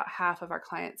would say about half of our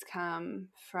clients come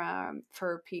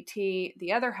for PT.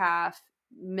 The other half,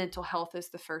 mental health is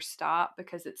the first stop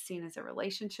because it's seen as a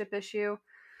relationship issue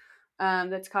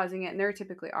that's causing it. And there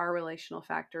typically are relational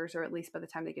factors, or at least by the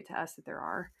time they get to us that there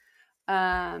are.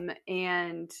 And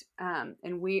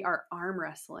we are arm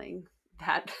wrestling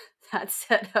that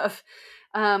set of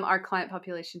our client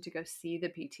population to go see the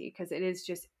PT, because it is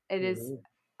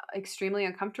extremely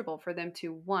uncomfortable for them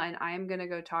to, one, I am going to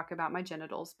go talk about my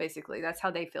genitals. Basically, that's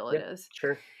how they feel it is.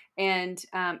 Sure. And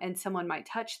someone might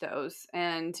touch those,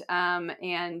 and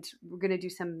we're going to do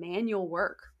some manual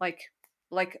work, like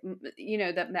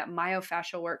that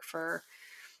myofascial work for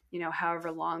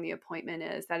however long the appointment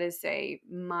is. That is a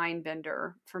mind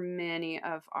bender for many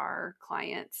of our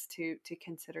clients to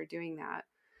consider doing that.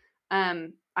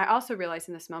 I also realize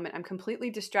in this moment, I'm completely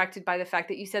distracted by the fact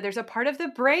that you said there's a part of the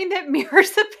brain that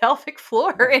mirrors the pelvic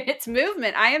floor in its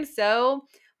movement. I am so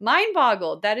mind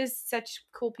boggled. That is such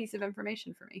a cool piece of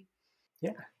information for me.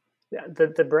 Yeah.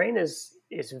 The brain is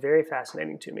very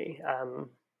fascinating to me.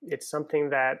 It's something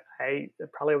that I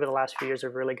probably over the last few years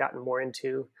have really gotten more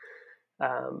into.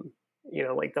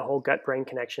 Like the whole gut-brain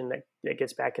connection that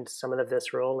gets back into some of the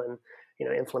visceral, and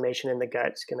inflammation in the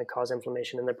gut is going to cause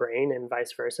inflammation in the brain, and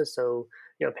vice versa. So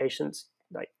patients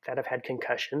like that have had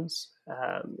concussions,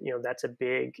 that's a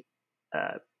big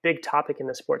topic in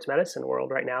the sports medicine world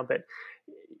right now. But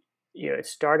it's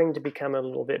starting to become a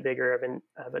little bit bigger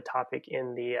of a topic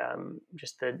in the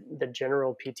just the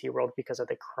general PT world, because of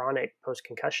the chronic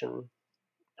post-concussion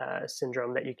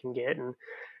syndrome that you can get. And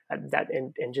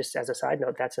and just as a side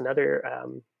note, that's another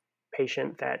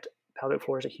patient that pelvic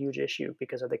floor is a huge issue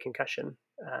because of the concussion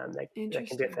that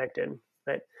can be affected.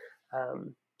 But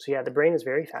so yeah, the brain is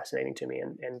very fascinating to me,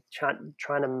 and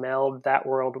trying to meld that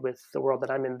world with the world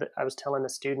that I'm in. I was telling a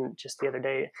student just the other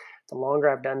day, the longer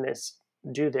I've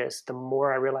do this, the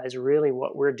more I realize really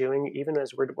what we're doing, even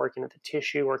as we're working with the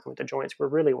tissue, working with the joints, we're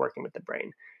really working with the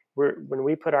brain. When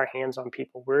we put our hands on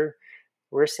people,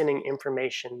 we're sending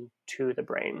information to the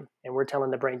brain, and we're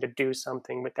telling the brain to do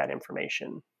something with that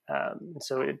information.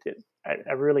 So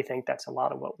I really think that's a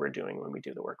lot of what we're doing when we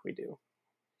do the work we do.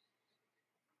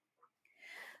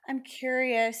 I'm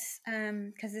curious,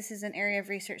 because this is an area of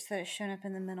research that has shown up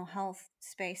in the mental health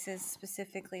spaces,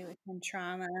 specifically within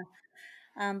trauma,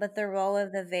 but the role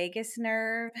of the vagus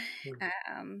nerve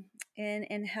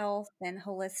in health and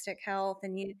holistic health.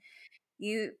 And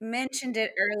you mentioned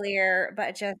it earlier,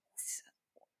 but just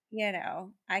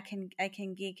I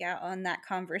can geek out on that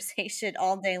conversation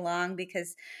all day long,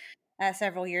 because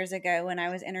several years ago, when I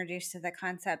was introduced to the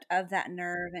concept of that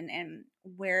nerve and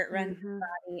where it runs the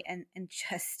body, and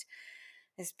just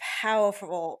this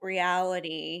powerful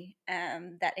reality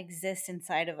that exists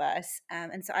inside of us.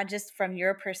 And so from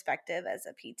your perspective as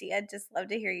a PT, I'd just love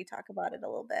to hear you talk about it a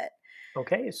little bit.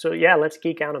 Okay. So yeah, let's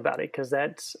geek out about it, because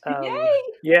that's,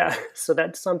 so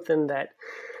that's something that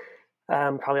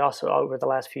probably also over the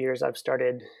last few years I've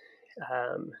started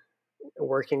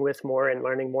working with more and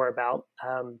learning more about.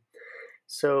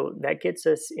 So that gets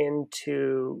us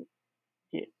into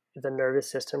the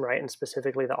nervous system, right? And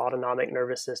specifically the autonomic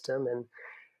nervous system.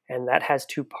 And that has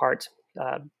two parts,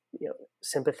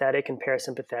 sympathetic and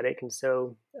parasympathetic. And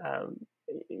so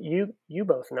you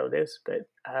both know this, but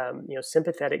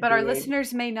sympathetic. But our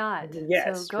listeners may not.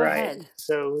 Yes, so go ahead.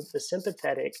 So the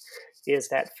sympathetic is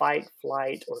that fight,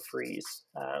 flight, or freeze.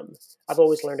 I've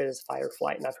always learned it as fight or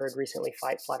flight, and I've heard recently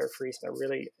fight, flight, or freeze, and it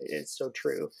really is so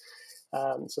true.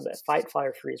 So that fight, flight,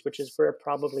 or freeze, which is where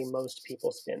probably most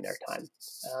people spend their time.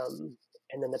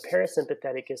 And then the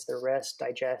parasympathetic is the rest,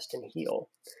 digest, and heal.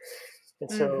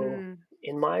 And so Mm-hmm.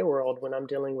 in my world, when I'm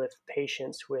dealing with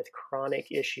patients with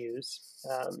chronic issues,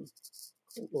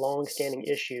 long-standing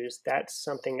issues, that's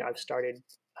something I've started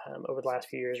over the last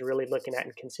few years really looking at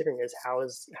and considering is how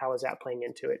is that playing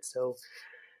into it. So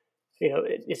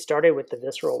it started with the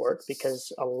visceral work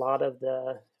because a lot of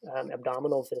the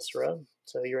abdominal viscera,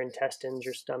 so your intestines,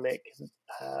 your stomach,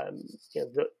 um,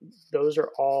 those are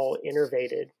all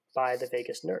innervated by the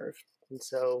vagus nerve. And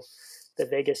so the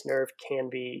vagus nerve can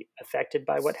be affected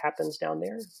by what happens down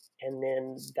there. And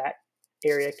then that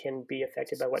area can be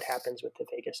affected by what happens with the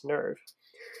vagus nerve.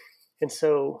 And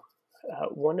so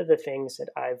one of the things that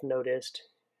I've noticed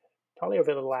probably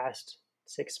over the last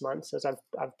 6 months as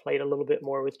I've played a little bit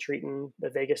more with treating the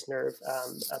vagus nerve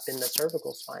up in the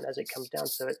cervical spine as it comes down.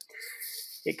 So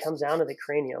it comes down to the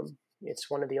cranium.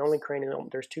 It's one of the only cranial.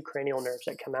 There's two cranial nerves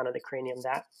that come out of the cranium.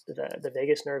 That the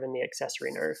vagus nerve and the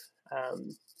accessory nerve.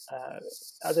 Um,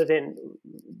 Other than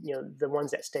the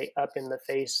ones that stay up in the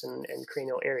face and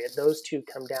cranial area, those two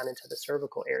come down into the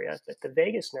cervical area. But the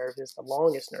vagus nerve is the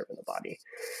longest nerve in the body.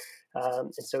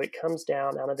 And so it comes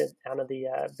down out of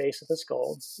the base of the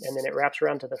skull, and then it wraps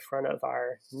around to the front of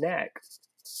our neck,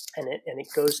 and it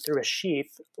goes through a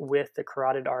sheath with the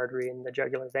carotid artery and the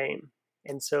jugular vein.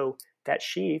 And so that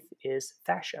sheath is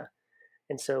fascia.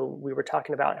 And so we were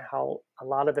talking about how a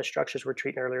lot of the structures we're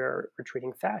treating earlier are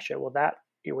treating fascia. Well, that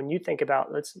when you think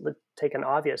about, let's take an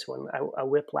obvious one, a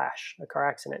whiplash, a car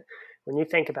accident. When you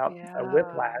think about a Yeah.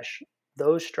 whiplash,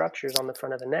 those structures on the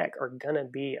front of the neck are going to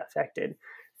be affected.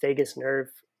 Vagus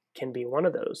nerve can be one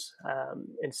of those.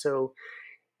 And so,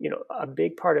 a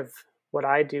big part of what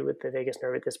I do with the vagus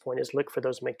nerve at this point is look for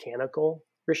those mechanical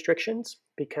restrictions,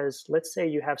 because let's say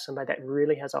you have somebody that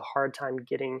really has a hard time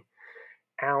getting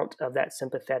out of that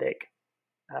sympathetic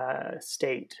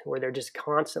state where they're just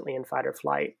constantly in fight or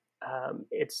flight.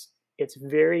 It's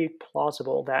very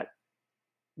plausible that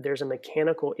there's a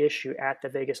mechanical issue at the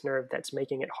vagus nerve that's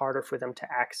making it harder for them to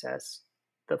access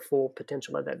the full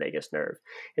potential of that vagus nerve.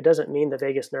 It doesn't mean the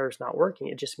vagus nerve's not working.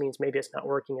 It just means maybe it's not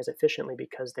working as efficiently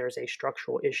because there's a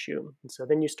structural issue. And so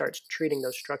then you start treating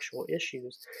those structural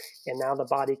issues, and now the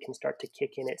body can start to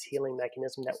kick in its healing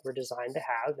mechanism that we're designed to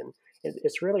have. And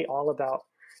it's really all about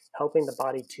helping the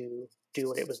body to do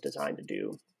what it was designed to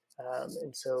do.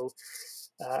 And so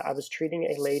I was treating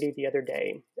a lady the other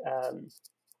day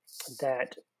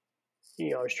that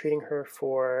I was treating her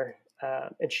for,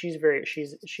 and she's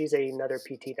another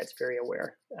PT that's very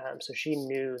aware. So she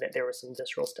knew that there was some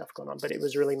visceral stuff going on, but it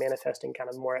was really manifesting kind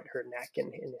of more at her neck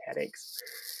and headaches.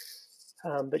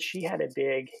 But she had a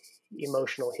big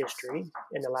emotional history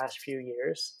in the last few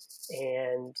years,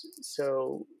 and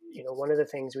so one of the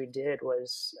things we did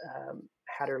was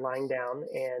had her lying down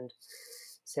and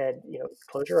said,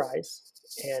 close your eyes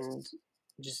and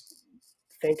just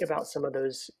think about some of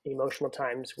those emotional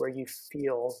times where you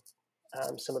feel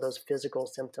some of those physical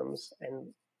symptoms.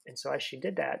 And so as she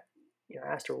did that,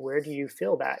 I asked her, where do you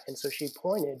feel that? And so she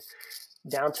pointed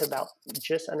down to about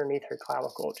just underneath her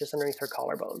clavicle, just underneath her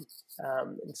collarbone.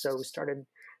 And so we started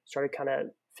kind of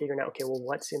figuring out, okay, well,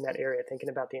 what's in that area? Thinking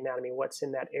about the anatomy, what's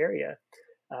in that area?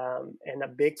 And a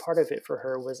big part of it for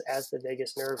her was as the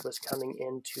vagus nerve was coming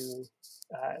into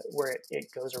where it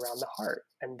goes around the heart.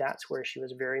 And that's where she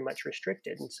was very much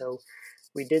restricted. And so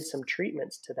we did some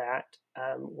treatments to that,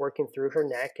 working through her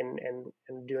neck and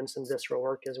doing some visceral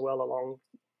work as well along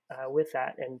with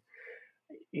that. And,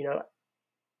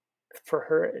 for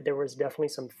her, there was definitely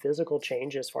some physical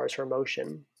change as far as her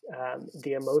motion.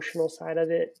 The emotional side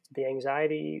of it, the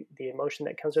anxiety, the emotion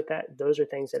that comes with that, those are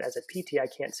things that as a PT, I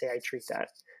can't say I treat that.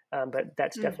 But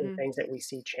that's definitely Mm-hmm. things that we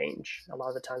see change a lot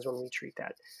of the times when we treat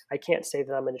that. I can't say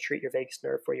that I'm going to treat your vagus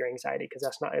nerve for your anxiety because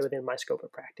that's not within my scope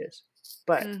of practice.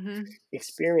 But Mm-hmm.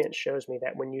 experience shows me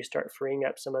that when you start freeing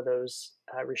up some of those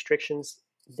restrictions,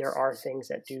 there are things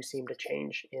that do seem to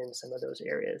change in some of those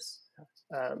areas.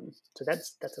 So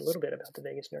that's a little bit about the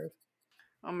vagus nerve.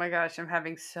 Oh my gosh, I'm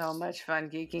having so much fun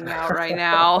geeking out right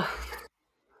now.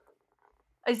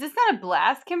 Is this not a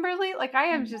blast, Kimberly? Like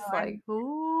I I am know, just like,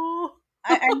 ooh.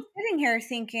 I'm sitting here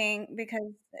thinking because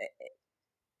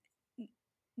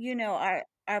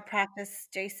our practice,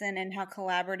 Jason, and how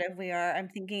collaborative we are. I'm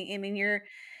thinking, I mean,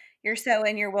 you're so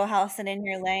in your wheelhouse and in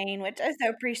your lane, which I so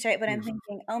appreciate. But I'm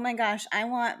thinking, oh my gosh, I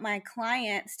want my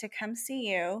clients to come see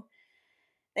you.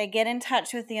 They get in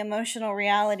touch with the emotional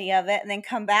reality of it, and then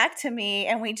come back to me,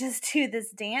 and we just do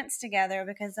this dance together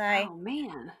because Oh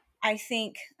man. I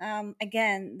think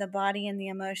again the body and the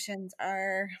emotions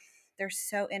they're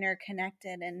so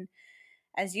interconnected, and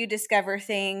as you discover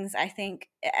things, I think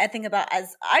about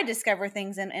as I discover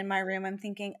things in my room, I'm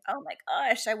thinking, oh my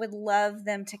gosh, I would love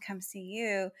them to come see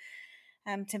you,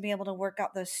 to be able to work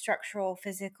out those structural,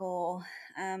 physical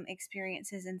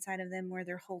experiences inside of them where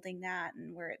they're holding that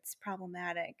and where it's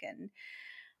problematic. And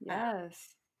uh,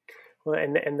 Yes. Well,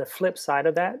 and the flip side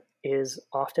of that is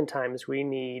oftentimes we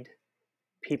need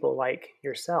people like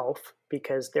yourself,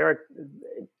 because there are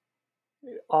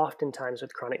oftentimes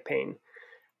with chronic pain,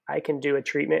 I can do a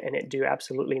treatment and it do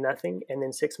absolutely nothing, and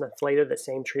then 6 months later, the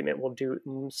same treatment will do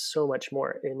so much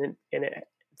more.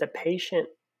 The patient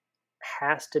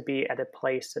has to be at a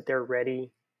place that they're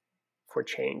ready for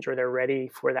change, or they're ready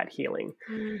for that healing.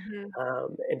 Hmm.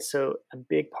 And so a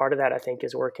big part of that, I think,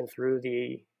 is working through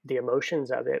the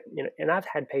emotions of it. And I've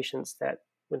had patients that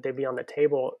when they be on the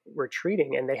table, we're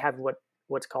treating, and they have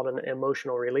what's called an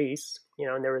emotional release.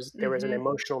 And there was an Hmm.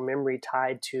 emotional memory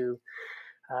tied to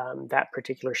that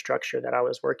particular structure that I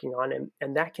was working on,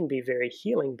 and that can be very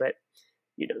healing. But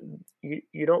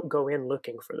you don't go in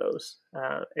looking for those.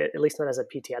 At least not as a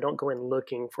PT. I don't go in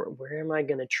looking for, where am I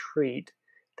going to treat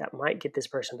that might get this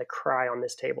person to cry on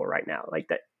this table right now, like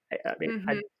that. I mean,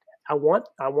 Hmm. I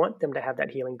want them to have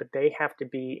that healing, but they have to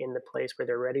be in the place where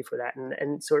they're ready for that,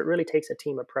 and so it really takes a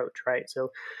team approach, right?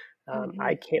 So Hmm.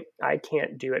 I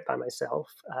can't do it by myself.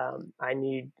 I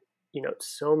need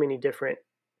so many different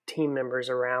team members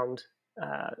around,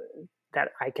 uh,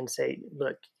 that I can say,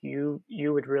 look, you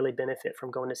would really benefit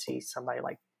from going to see somebody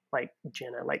like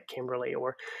Jenna, like Kimberly,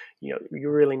 or you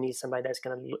really need somebody that's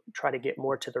going to try to get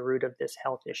more to the root of this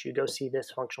health issue. Go see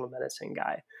this functional medicine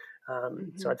guy. So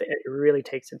Hmm. I think it really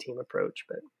takes a team approach,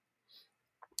 but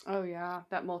Oh yeah,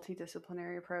 that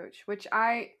multidisciplinary approach, which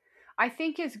I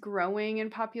think is growing in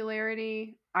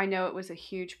popularity. I know it was a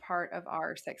huge part of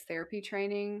our sex therapy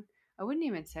training. I wouldn't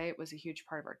even say it was a huge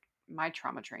part of my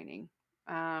trauma training.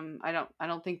 I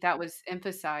don't think that was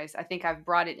emphasized. I think I've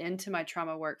brought it into my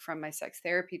trauma work from my sex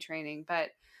therapy training, but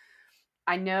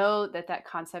I know that that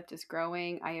concept is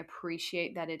growing. I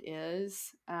appreciate that it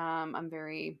is. I'm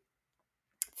very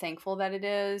thankful that it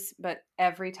is, but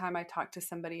every time I talk to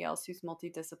somebody else who's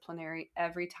multidisciplinary,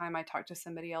 every time I talk to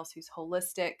somebody else who's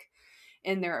holistic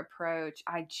in their approach,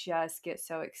 I just get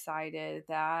so excited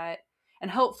that and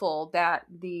hopeful that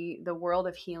the world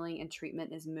of healing and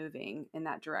treatment is moving in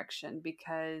that direction,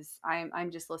 because I'm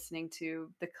just listening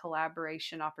to the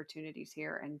collaboration opportunities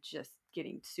here and just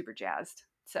getting super jazzed.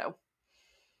 So,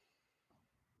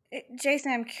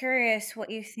 Jason, I'm curious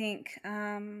what you think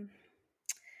the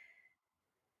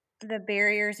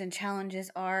barriers and challenges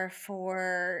are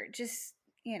for just,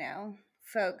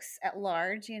 folks at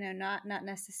large, not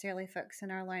necessarily folks in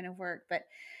our line of work, but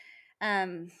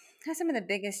um, how some of the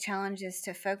biggest challenges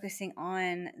to focusing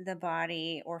on the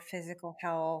body or physical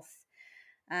health,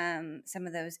 some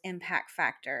of those impact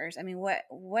factors. I mean,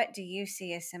 what do you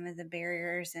see as some of the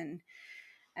barriers and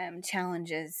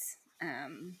challenges,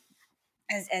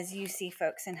 as you see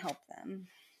folks and help them?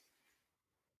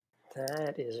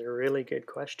 that is a really good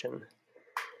question.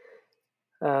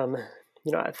 Um,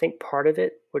 I think part of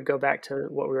it would go back to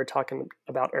what we were talking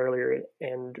about earlier,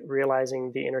 and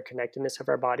realizing the interconnectedness of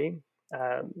our body.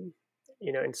 Um,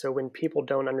 and so when people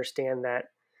don't understand that,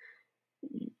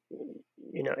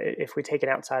 if we take it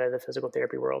outside of the physical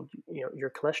therapy world,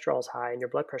 your cholesterol is high and your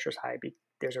blood pressure is high.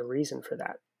 There's a reason for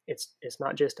that. It's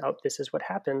not just, oh, this is what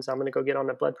happens, I'm going to go get on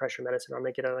a blood pressure medicine, or I'm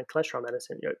going to get on a cholesterol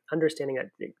medicine. Understanding that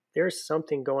there's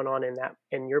something going on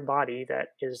in your body that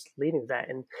is leading to that.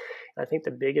 And I think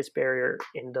the biggest barrier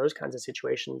in those kinds of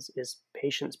situations is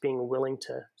patients being willing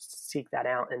to seek that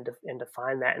out, and to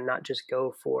find that, and not just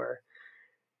go for,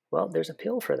 well, there's a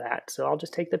pill for that, so I'll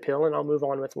just take the pill and I'll move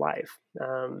on with life.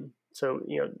 So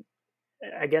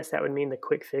I guess that would mean the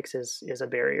quick fix is a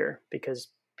barrier, because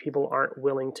people aren't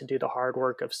willing to do the hard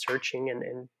work of searching,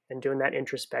 and doing that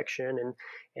introspection,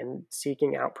 and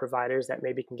seeking out providers that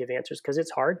maybe can give answers, because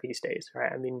it's hard these days,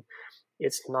 right? I mean,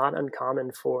 it's not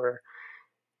uncommon for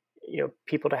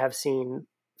people to have seen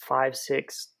 5,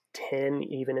 6, 10,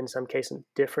 even in some cases,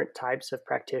 different types of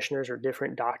practitioners or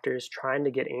different doctors trying to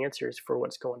get answers for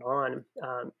what's going on.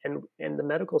 And the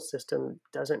medical system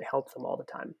doesn't help them all the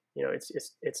time.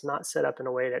 It's not set up in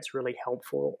a way that's really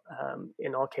helpful,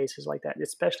 in all cases like that,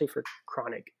 especially for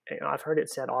chronic. I've heard it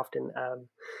said often.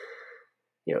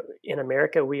 In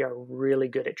America, we are really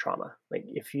good at trauma. Like,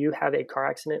 if you have a car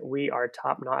accident, we are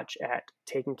top notch at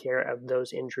taking care of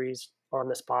those injuries on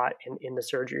the spot and in the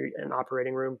surgery and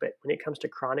operating room. But when it comes to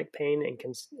chronic pain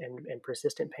and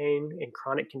persistent pain and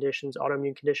chronic conditions,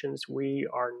 autoimmune conditions, we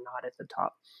are not at the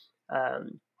top.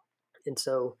 And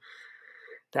so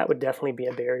that would definitely be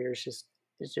a barrier. Is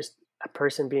just a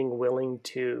person being willing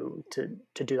to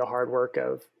do the hard work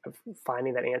of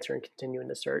finding that answer and continuing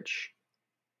to search.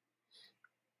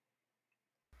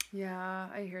 Yeah,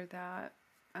 I hear that.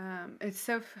 It's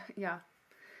so, yeah.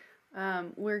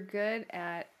 We're good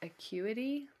at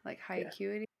acuity, like high Yeah,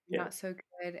 acuity, yeah, not so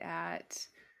good at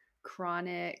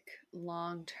chronic,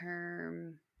 long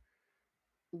term,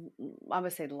 I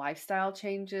would say lifestyle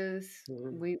changes.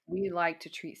 hmm We like to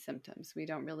treat symptoms. We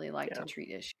don't really like to yeah, treat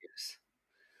issues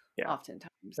yeah.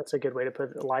 oftentimes. That's a good way to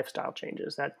put it. Lifestyle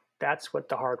changes. That's what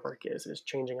the hard work is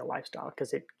changing a lifestyle,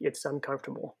 because it's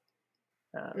uncomfortable.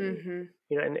 Um, Mm-hmm.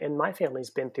 and my family's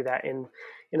been through that in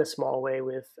a small way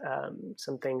with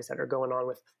some things that are going on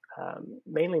with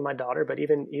mainly my daughter, but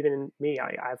even me.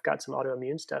 I've got some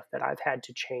autoimmune stuff that I've had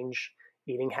to change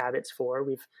eating habits for.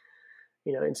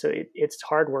 And so it's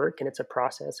hard work, and it's a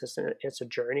process. It's a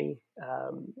journey,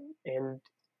 and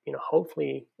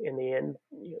hopefully in the end,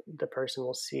 the person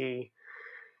will see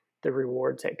the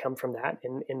rewards that come from that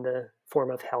in the form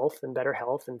of health and better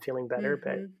health and feeling better.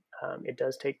 But Mm-hmm. it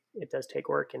does take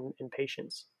work and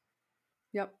patience.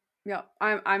 Yep. Yep.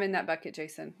 I'm in that bucket,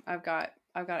 Jason. I've got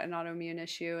an autoimmune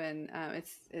issue, and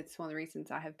it's one of the reasons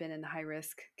I have been in the high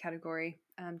risk category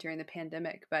during the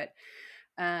pandemic. But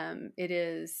it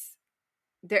is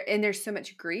there, and there's so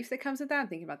much grief that comes with that. I'm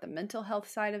thinking about the mental health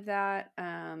side of that.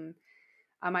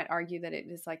 I might argue that it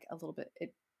is like a little bit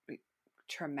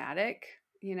traumatic,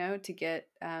 to get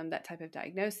that type of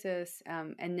diagnosis,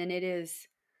 and then it is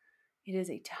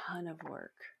a ton of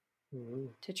work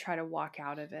Mhm. to try to walk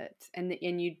out of it,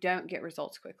 and you don't get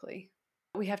results quickly.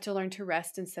 We have to learn to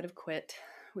rest instead of quit.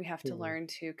 We have to Mhm. learn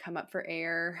to come up for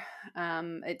air.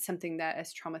 It's something that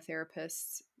as trauma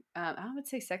therapists, I would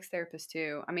say sex therapists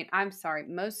too. I mean, I'm sorry,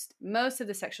 most of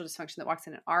the sexual dysfunction that walks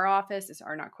in our office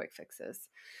are not quick fixes.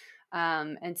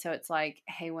 And so it's like,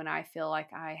 hey, when I feel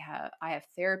like I have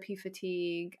therapy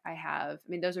fatigue, I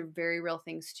mean, those are very real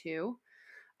things too.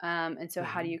 And so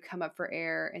how do Mhm. you come up for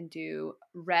air and do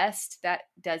rest that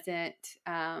doesn't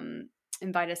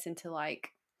invite us into,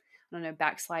 like, I don't know,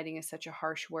 backsliding is such a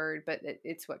harsh word, but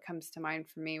it's what comes to mind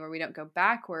for me, where we don't go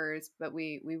backwards, but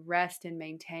we rest and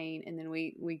maintain, and then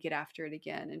we get after it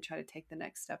again and try to take the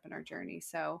next step in our journey.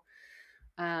 So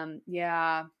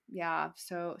yeah, yeah.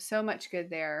 So much good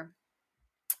there.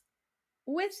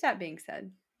 With that being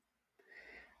said,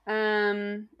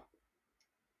 um,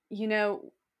 you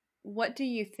know, what do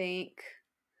you think?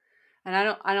 And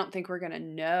I don't think we're going to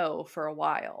know for a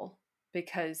while,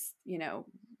 because,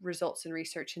 results and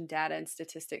research and data and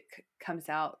statistic comes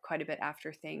out quite a bit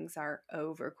after things are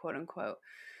over, quote unquote.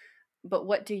 But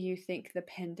what do you think the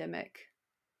pandemic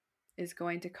is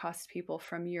going to cost people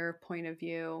from your point of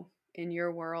view in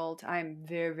your world? I'm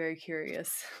very, very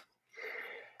curious.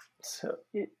 So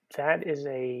that is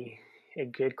a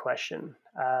good question.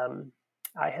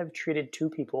 I have treated two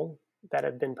people that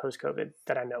have been post COVID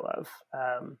that I know of,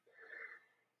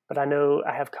 but I know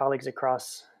I have colleagues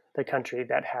across the country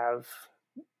that have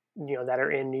that are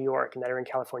in New York and that are in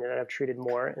California that have treated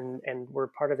more, and we're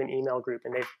part of an email group,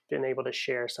 and they've been able to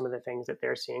share some of the things that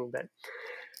they're seeing.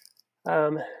 But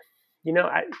um,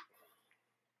 I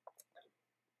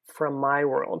from my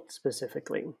world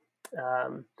specifically,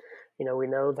 um, we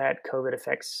know that COVID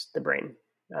affects the brain.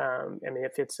 I mean,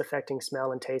 if it's affecting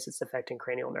smell and taste, it's affecting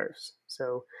cranial nerves.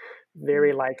 So,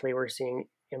 very Mm, likely, we're seeing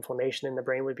inflammation in the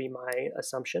brain, would be my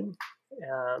assumption.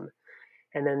 Um,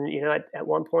 and then, at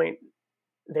one point,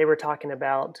 they were talking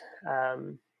about,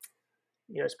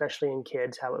 especially in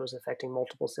kids, how it was affecting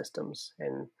multiple systems.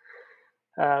 And,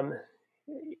 um,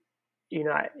 you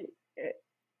know, I,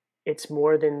 it's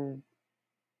more than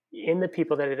in the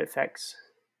people that it affects,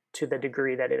 to the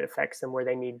degree that it affects them where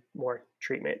they need more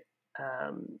treatment.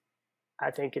 Um, I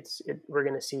think we're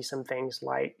going to see some things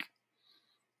like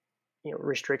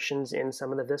restrictions in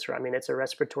some of the viscera. I mean, it's a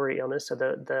respiratory illness, so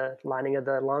the lining of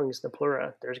the lungs, the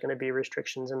pleura, there's going to be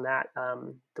restrictions in that.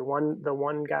 The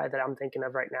one guy that I'm thinking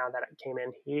of right now that came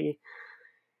in,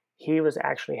 he was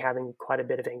actually having quite a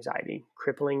bit of anxiety,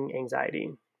 crippling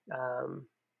anxiety. Um,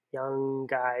 Young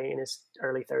guy in his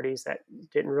early 30s that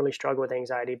didn't really struggle with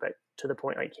anxiety, but to the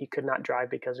point like he could not drive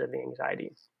because of the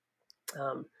anxiety.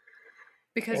 Um,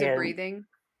 because of and breathing.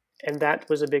 and that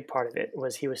was a big part of it,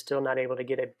 was he was still not able to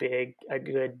get a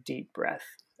good deep breath.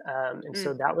 And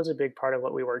so Mm, that was a big part of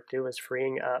what we worked through, was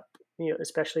freeing up,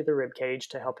 especially the rib cage,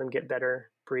 to help him get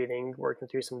better breathing, working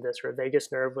through some viscera. Vagus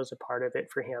nerve was a part of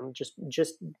it for him.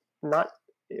 Just not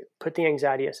put the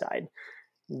anxiety aside.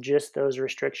 Just those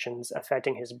restrictions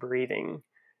affecting his breathing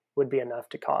would be enough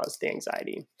to cause the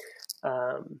anxiety.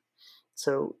 Um,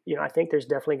 So, I think there's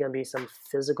definitely going to be some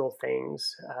physical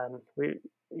things.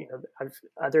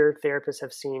 Other therapists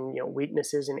have seen,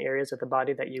 weaknesses in areas of the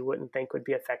body that you wouldn't think would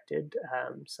be affected.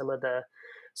 Some of the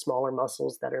smaller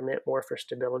muscles that are meant more for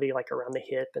stability, like around the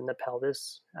hip and the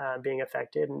pelvis, being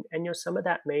affected. And some of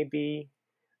that may be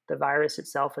the virus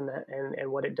itself and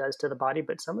what it does to the body,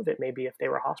 but some of it may be if they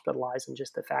were hospitalized and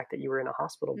just the fact that you were in a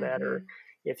hospital bed, or Mm-hmm.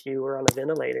 if you were on a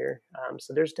ventilator.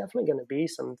 So there's definitely going to be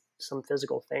some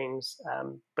physical things.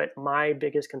 But my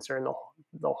biggest concern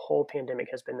the whole pandemic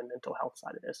has been the mental health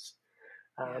side of this.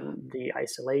 Yeah. The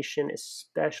isolation,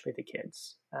 especially the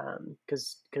kids,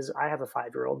 because I have a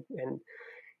 5-year-old, and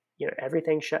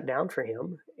everything shut down for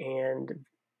him, and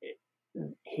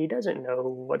he doesn't know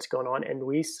what's going on, and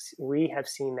we have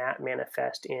seen that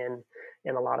manifest in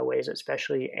a lot of ways,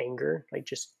 especially anger, like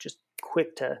just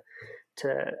quick to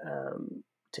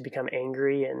to become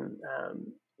angry, and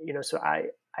so I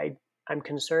I'm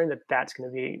concerned that that's going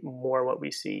to be more what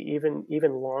we see,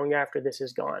 even long after this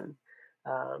is gone.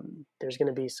 There's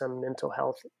going to be some mental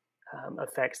health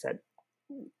effects that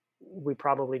we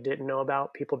probably didn't know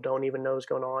about. People don't even know what's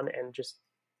going on, and just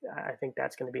I think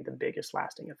that's going to be the biggest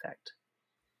lasting effect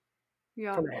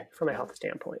Yeah. from a Yeah. health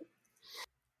standpoint.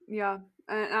 Yeah.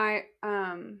 And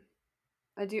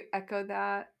I do echo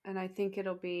that, and I think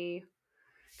it'll be,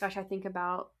 gosh, I think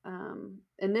about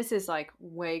and this is like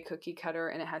way cookie cutter,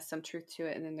 and it has some truth to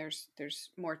it, and then there's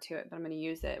more to it, but I'm going to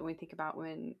use it when we think about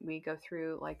when we go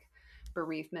through like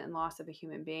bereavement and loss of a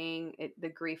human being. The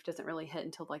grief doesn't really hit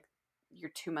until like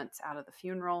you're 2 months out of the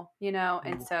funeral, and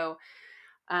Mm. so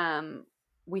um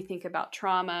we think about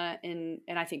trauma, and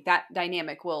I think that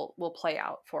dynamic will play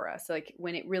out for us, like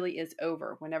when it really is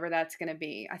over, whenever that's going to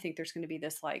be. I think there's going to be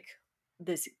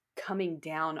this coming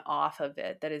down off of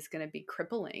it that is going to be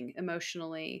crippling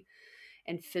emotionally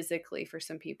and physically for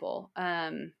some people.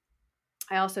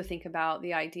 I also think about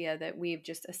the idea that we've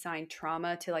just assigned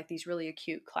trauma to like these really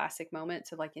acute classic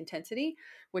moments of like intensity,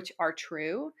 which are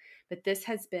true, but this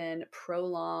has been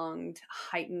prolonged,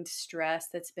 heightened stress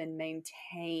that's been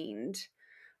maintained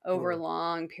over a Mm.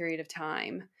 long period of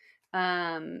time,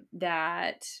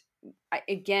 that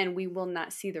again we will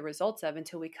not see the results of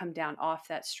until we come down off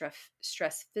that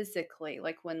stress physically,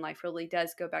 like when life really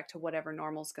does go back to whatever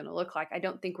normal is going to look like. I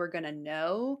don't think we're going to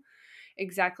know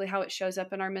exactly how it shows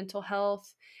up in our mental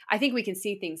health. I think we can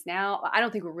see things now. I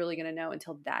don't think we're really going to know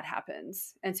until that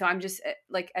happens. And so I'm just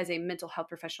like, as a mental health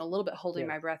professional, a little bit holding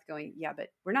Yeah. my breath going, yeah, but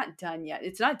we're not done yet.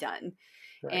 It's not done.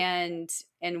 Right.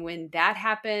 And when that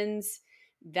happens,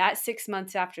 that 6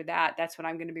 months after that, that's what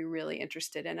I'm going to be really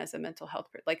interested in as a mental health,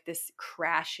 like this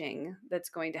crashing that's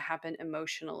going to happen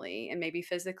emotionally and maybe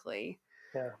physically.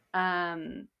 Yeah.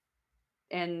 Um,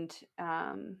 and,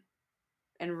 um,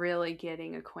 and really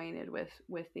getting acquainted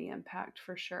with the impact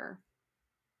for sure.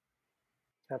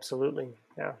 Absolutely.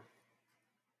 Yeah.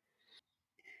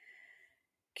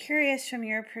 Curious from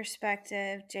your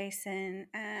perspective, Jason,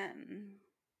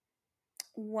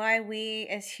 why we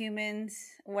as humans,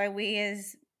 why we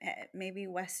as maybe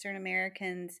Western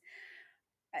Americans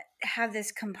have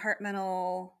this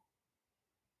compartmental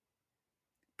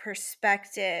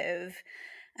perspective,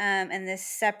 and this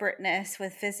separateness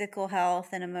with physical health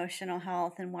and emotional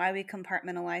health, and why we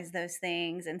compartmentalize those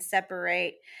things and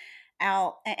separate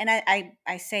out. And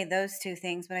I say those two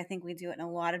things, but I think we do it in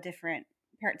a lot of different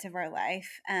parts of our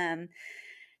life.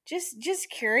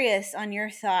 Just curious on your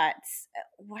thoughts.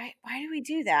 Why do we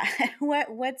do that?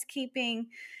 What's keeping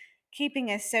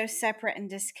us so separate and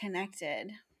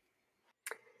disconnected?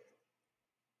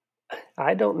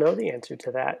 I don't know the answer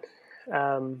to that.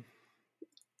 Um,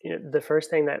 the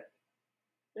first thing that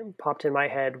popped in my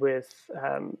head with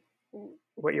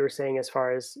what you were saying, as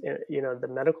far as the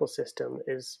medical system,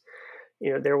 is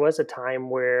there was a time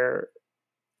where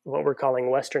what we're calling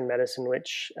Western medicine,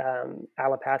 which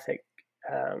allopathic,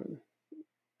 um,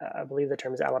 I believe the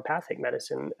term is allopathic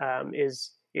medicine,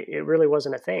 is it really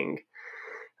wasn't a thing.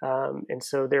 And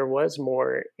so there was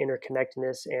more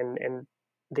interconnectedness, and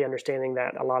the understanding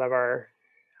that a lot of our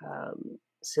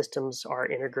systems are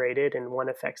integrated and one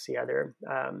affects the other.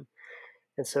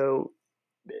 And so,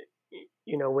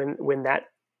 when that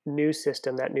new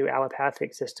system, that new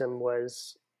allopathic system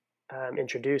was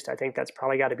introduced, I think that's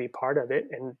probably got to be part of it.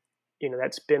 And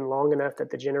that's been long enough that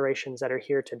the generations that are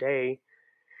here today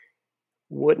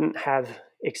wouldn't have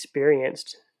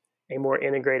experienced a more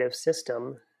integrative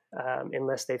system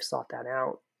unless they've sought that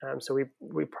out. So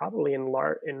we probably in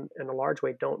a large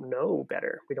way don't know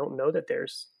better. We don't know that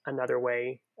there's another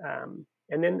way. And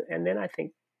then I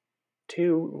think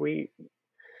too, we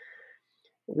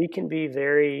can be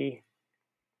very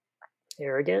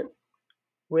arrogant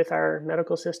with our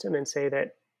medical system and say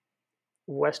that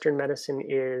Western medicine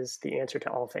is the answer to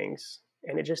all things,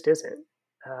 and it just isn't.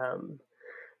 Um,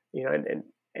 you know,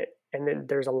 and then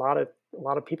there's a lot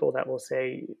of people that will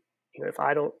say, you know, if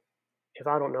I don't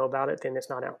know about it, then it's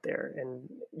not out there, and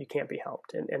you can't be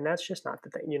helped. And that's just not the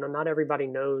thing. You know, not everybody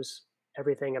knows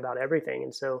everything about everything,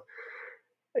 and so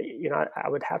you know, I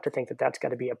would have to think that that's got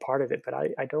to be a part of it, but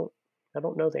I don't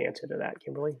know the answer to that,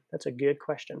 Kimberly. That's a good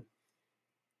question.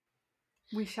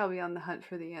 We shall be on the hunt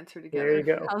for the answer There you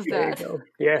together. go. How's There you that? go.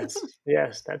 Yes,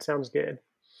 yes, that sounds good.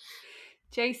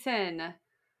 Jason,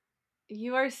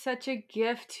 you are such a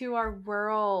gift to our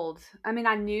world. I mean,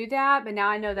 I knew that, but now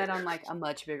I know that on like a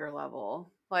much bigger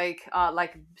level, like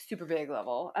super big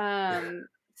level.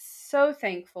 So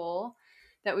thankful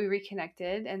that we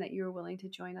reconnected and that you were willing to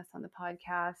join us on the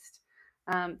podcast.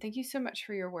 Thank you so much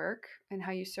for your work and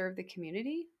how you serve the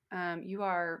community. You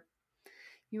are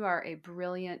a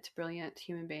brilliant, brilliant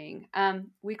human being.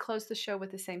 We close the show with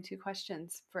the same two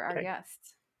questions for our Okay.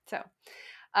 guests. So,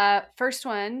 first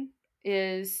one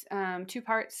is two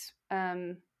parts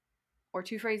or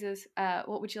two phrases.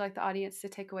 What would you like the audience to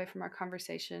take away from our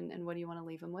conversation, and what do you want to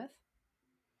leave them with?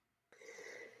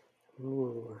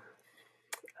 Ooh.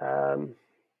 Um,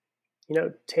 you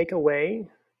know, take away.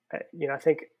 You know, I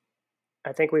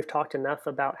think we've talked enough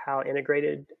about how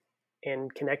integrated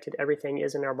and connected everything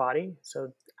is in our body.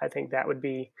 So I think that would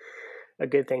be a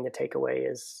good thing to take away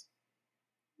is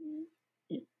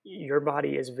your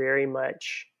body is very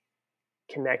much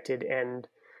connected, and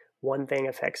one thing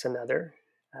affects another.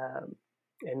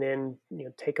 And then, you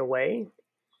know, take away,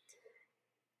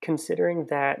 considering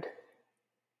that,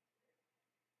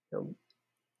 you know,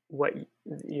 what,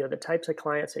 you know, the types of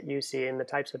clients that you see and the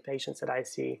types of patients that I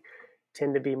see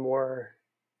tend to be more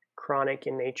chronic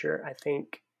in nature. I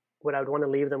think what I would want to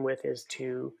leave them with is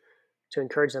to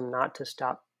encourage them not to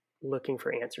stop looking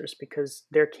for answers, because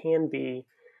there can be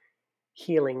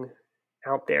healing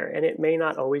out there, and it may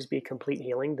not always be complete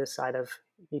healing this side of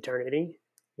eternity,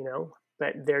 you know,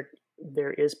 but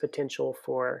there is potential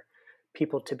for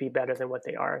people to be better than what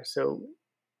they are. So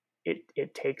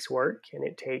it takes work, and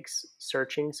it takes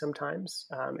searching sometimes,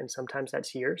 and sometimes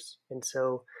that's years. And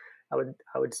so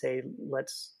I would say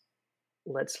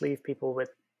let's leave people with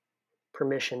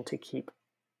permission to keep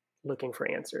looking for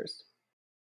answers.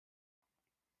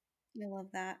 I love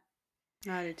that.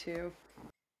 I do too.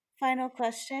 Final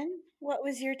question. What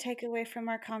was your takeaway from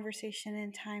our conversation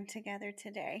and time together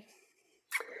today?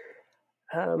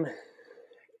 Um,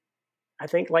 I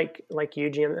think like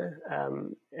you, Jim,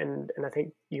 and I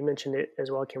think you mentioned it as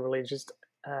well, Kimberly. Just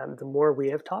the more we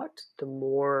have talked, the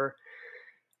more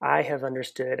I have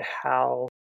understood how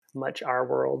much our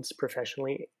worlds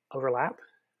professionally overlap.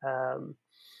 Um,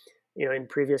 you know, in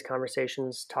previous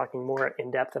conversations, talking more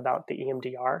in depth about the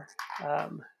EMDR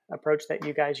approach that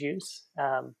you guys use,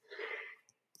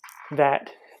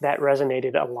 that that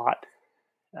resonated a lot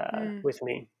with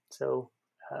me. So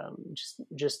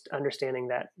just understanding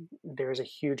that there's a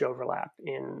huge overlap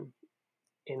in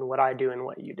what I do and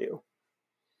what you do.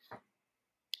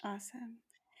 Awesome.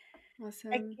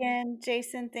 Awesome. Again,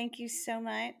 Jason, thank you so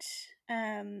much.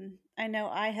 I know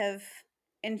I have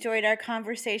enjoyed our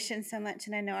conversation so much,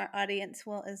 and I know our audience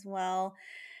will as well.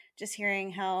 Just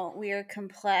hearing how we are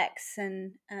complex,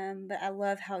 and but I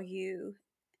love how you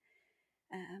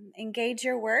engage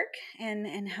your work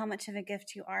and how much of a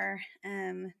gift you are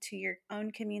to your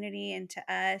own community and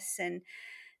to us. And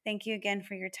thank you again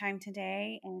for your time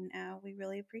today, and we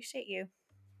really appreciate you.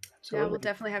 Yeah, we'll Absolutely.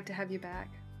 definitely have to have you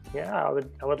back. Yeah, I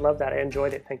would love that. I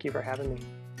enjoyed it. Thank you for having me.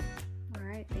 All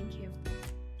right. Thank you.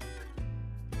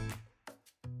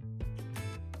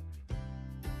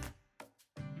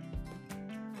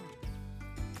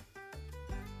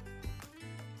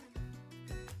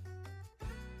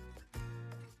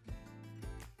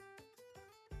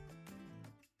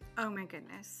 Oh my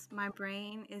goodness. My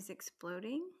brain is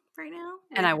exploding right now.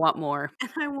 And I want more.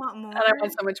 And I want more. And I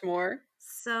want so much more.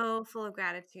 So full of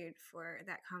gratitude for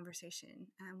that conversation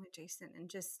with Jason, and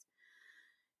just,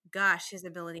 gosh, his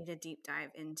ability to deep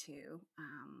dive into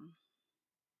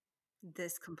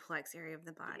this complex area of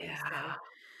the body. Yeah. So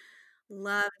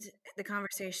loved the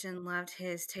conversation, loved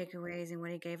his takeaways and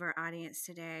what he gave our audience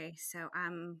today. So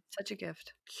I'm Such a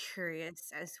gift.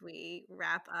 curious, as we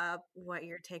wrap up, what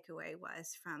your takeaway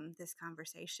was from this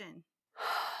conversation.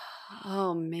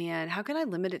 Oh man, how can I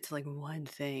limit it to like one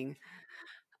thing?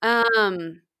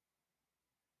 In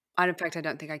fact, I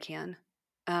don't think I can.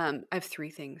 I have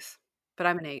three things, but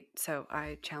I'm an 8, so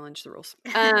I challenge the rules.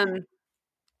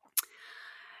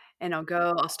 And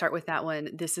I'll start with that one.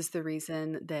 This is the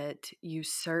reason that you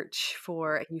search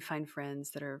for and you find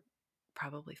friends that are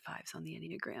probably 5s on the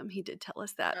Enneagram. He did tell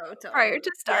us that Oh, prior totally.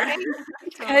 to Yeah, starting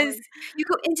because totally. you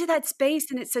go into that space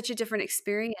and it's such a different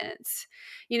experience.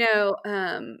 You know,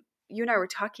 you and I were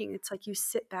talking, it's like you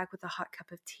sit back with a hot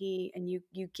cup of tea and you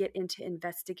get into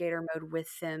investigator mode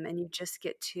with them and you just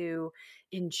get to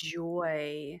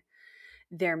enjoy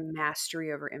their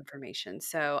mastery over information.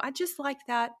 So I just like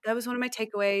that. That was one of my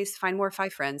takeaways. Find more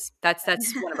 5 friends. That's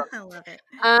one of I love it.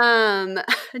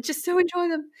 them. Just so enjoy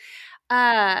them.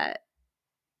 Uh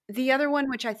the other one,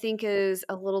 which I think is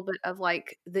a little bit of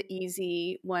like the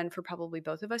easy one for probably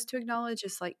both of us to acknowledge,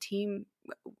 is like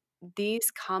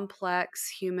these complex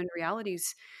human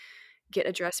realities get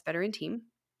addressed better in team.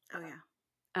 Oh yeah.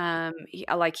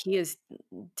 He is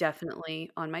definitely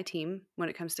on my team when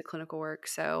it comes to clinical work.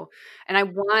 So, and I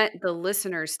want the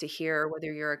listeners to hear,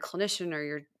 whether you're a clinician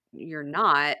or you're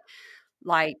not,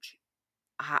 like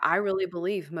I really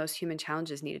believe most human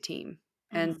challenges need a team.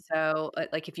 And Mhm. so,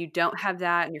 like, if you don't have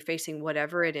that and you're facing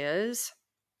whatever it is,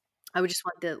 I would just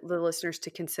want the listeners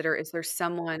to consider, is there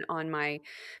someone on my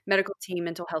medical team,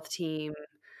 mental health team,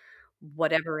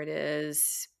 whatever it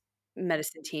is,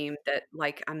 medicine team that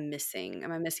like I'm missing?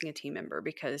 Am I missing a team member?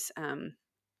 Because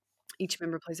each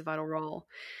member plays a vital role.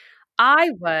 I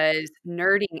was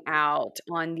nerding out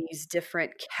on these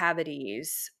different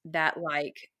cavities that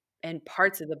like and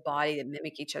parts of the body that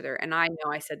mimic each other. And I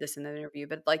know I said this in the interview,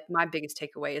 but like my biggest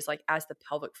takeaway is like as the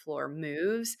pelvic floor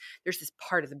moves, there's this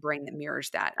part of the brain that mirrors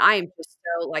that. I am just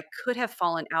so like could have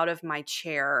fallen out of my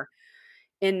chair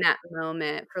in that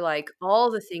moment for like all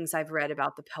the things I've read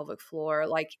about the pelvic floor.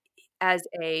 Like as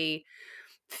a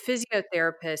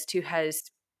physiotherapist who has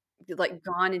like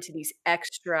gone into these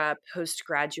extra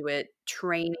postgraduate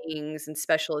trainings and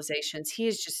specializations. He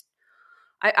is just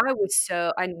I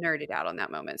nerded out on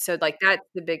that moment. So like that's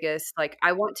the biggest like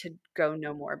I want to go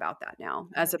know more about that now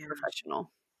Oh as a yeah.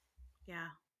 professional. Yeah.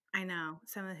 I know.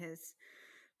 Some of his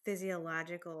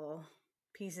physiological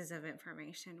pieces of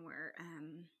information were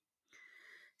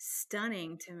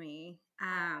stunning to me.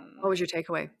 What was your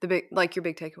takeaway? The big like your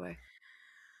big takeaway?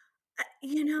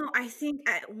 I think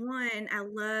at one,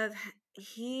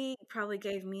 he probably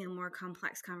gave me a more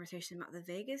complex conversation about the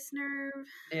vagus nerve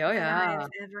Oh that I've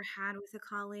yeah. ever had with a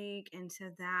colleague. And so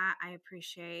that I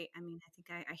appreciate. I mean, I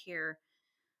think I hear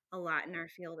a lot in our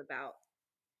field about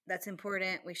that's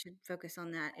important. We should focus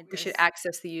on that. It We should does.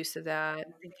 access the use of that.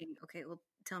 I'm thinking, okay, well,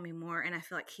 tell me more. And I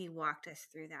feel like he walked us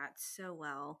through that so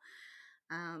well.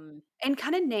 Um, And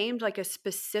kind of named like a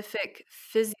specific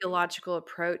physiological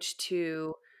approach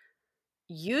to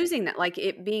using that, like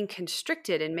it being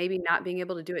constricted and maybe not being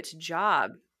able to do its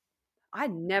job. I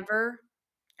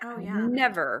oh yeah.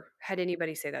 never had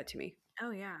anybody say that to me.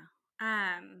 Oh yeah.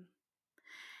 Um,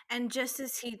 and just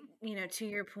as he, to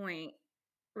your point,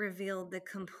 revealed the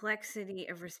complexity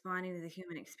of responding to the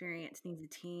human experience needs a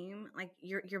team. Like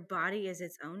your body is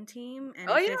its own team, and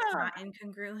Oh, if it's yeah. not in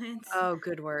congruence, Oh,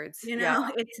 good words. Yeah.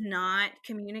 it's not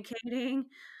communicating.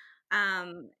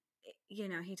 Um,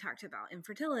 he talked about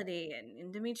infertility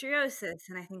and endometriosis,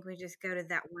 and I think we just go to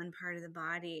that one part of the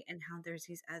body and how there's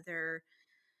these other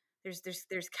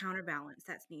there's counterbalance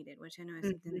that's needed, which I know is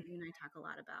something Mhm. that you and I talk a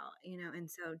lot about, and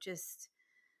so just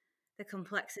the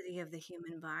complexity of the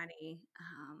human body.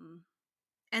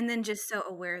 And then just so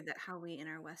aware that how we in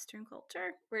our Western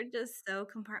culture, we're just so I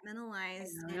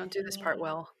compartmentalized, know, I and don't do this part he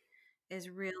well. is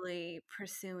really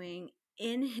pursuing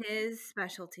in his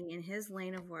specialty, in his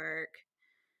lane of work,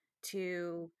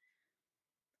 to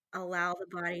allow the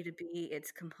body to be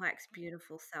its complex,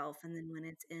 beautiful self. And then when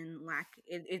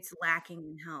it's lacking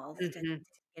in health, to Mhm.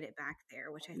 get it back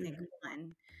there, which I think Mhm.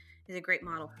 one is a great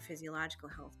model for physiological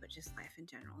health, but just life in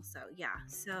general. So yeah,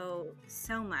 so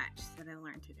much that I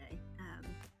learned today.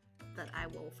 That I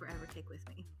will forever take with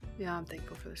me. Yeah, I'm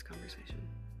thankful for this conversation.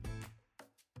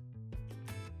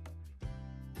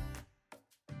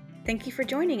 Thank you for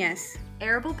joining us.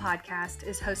 Arable Podcast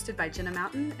is hosted by Jenna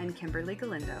Mountain and Kimberly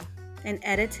Galindo. And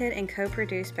edited and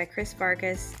co-produced by Chris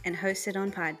Vargas and hosted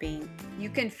on Podbean. You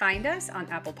can find us on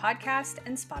Apple Podcast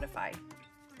and Spotify.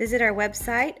 Visit our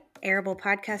website,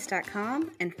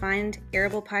 arablepodcast.com, and find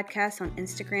Arable Podcast on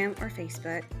Instagram or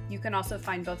Facebook. You can also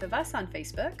find both of us on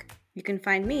Facebook. You can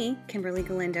find me, Kimberly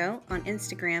Galindo, on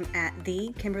Instagram at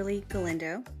the Kimberly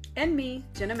Galindo. And me,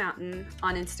 Jenna Mountain,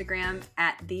 on Instagram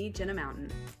at the Jenna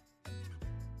Mountain.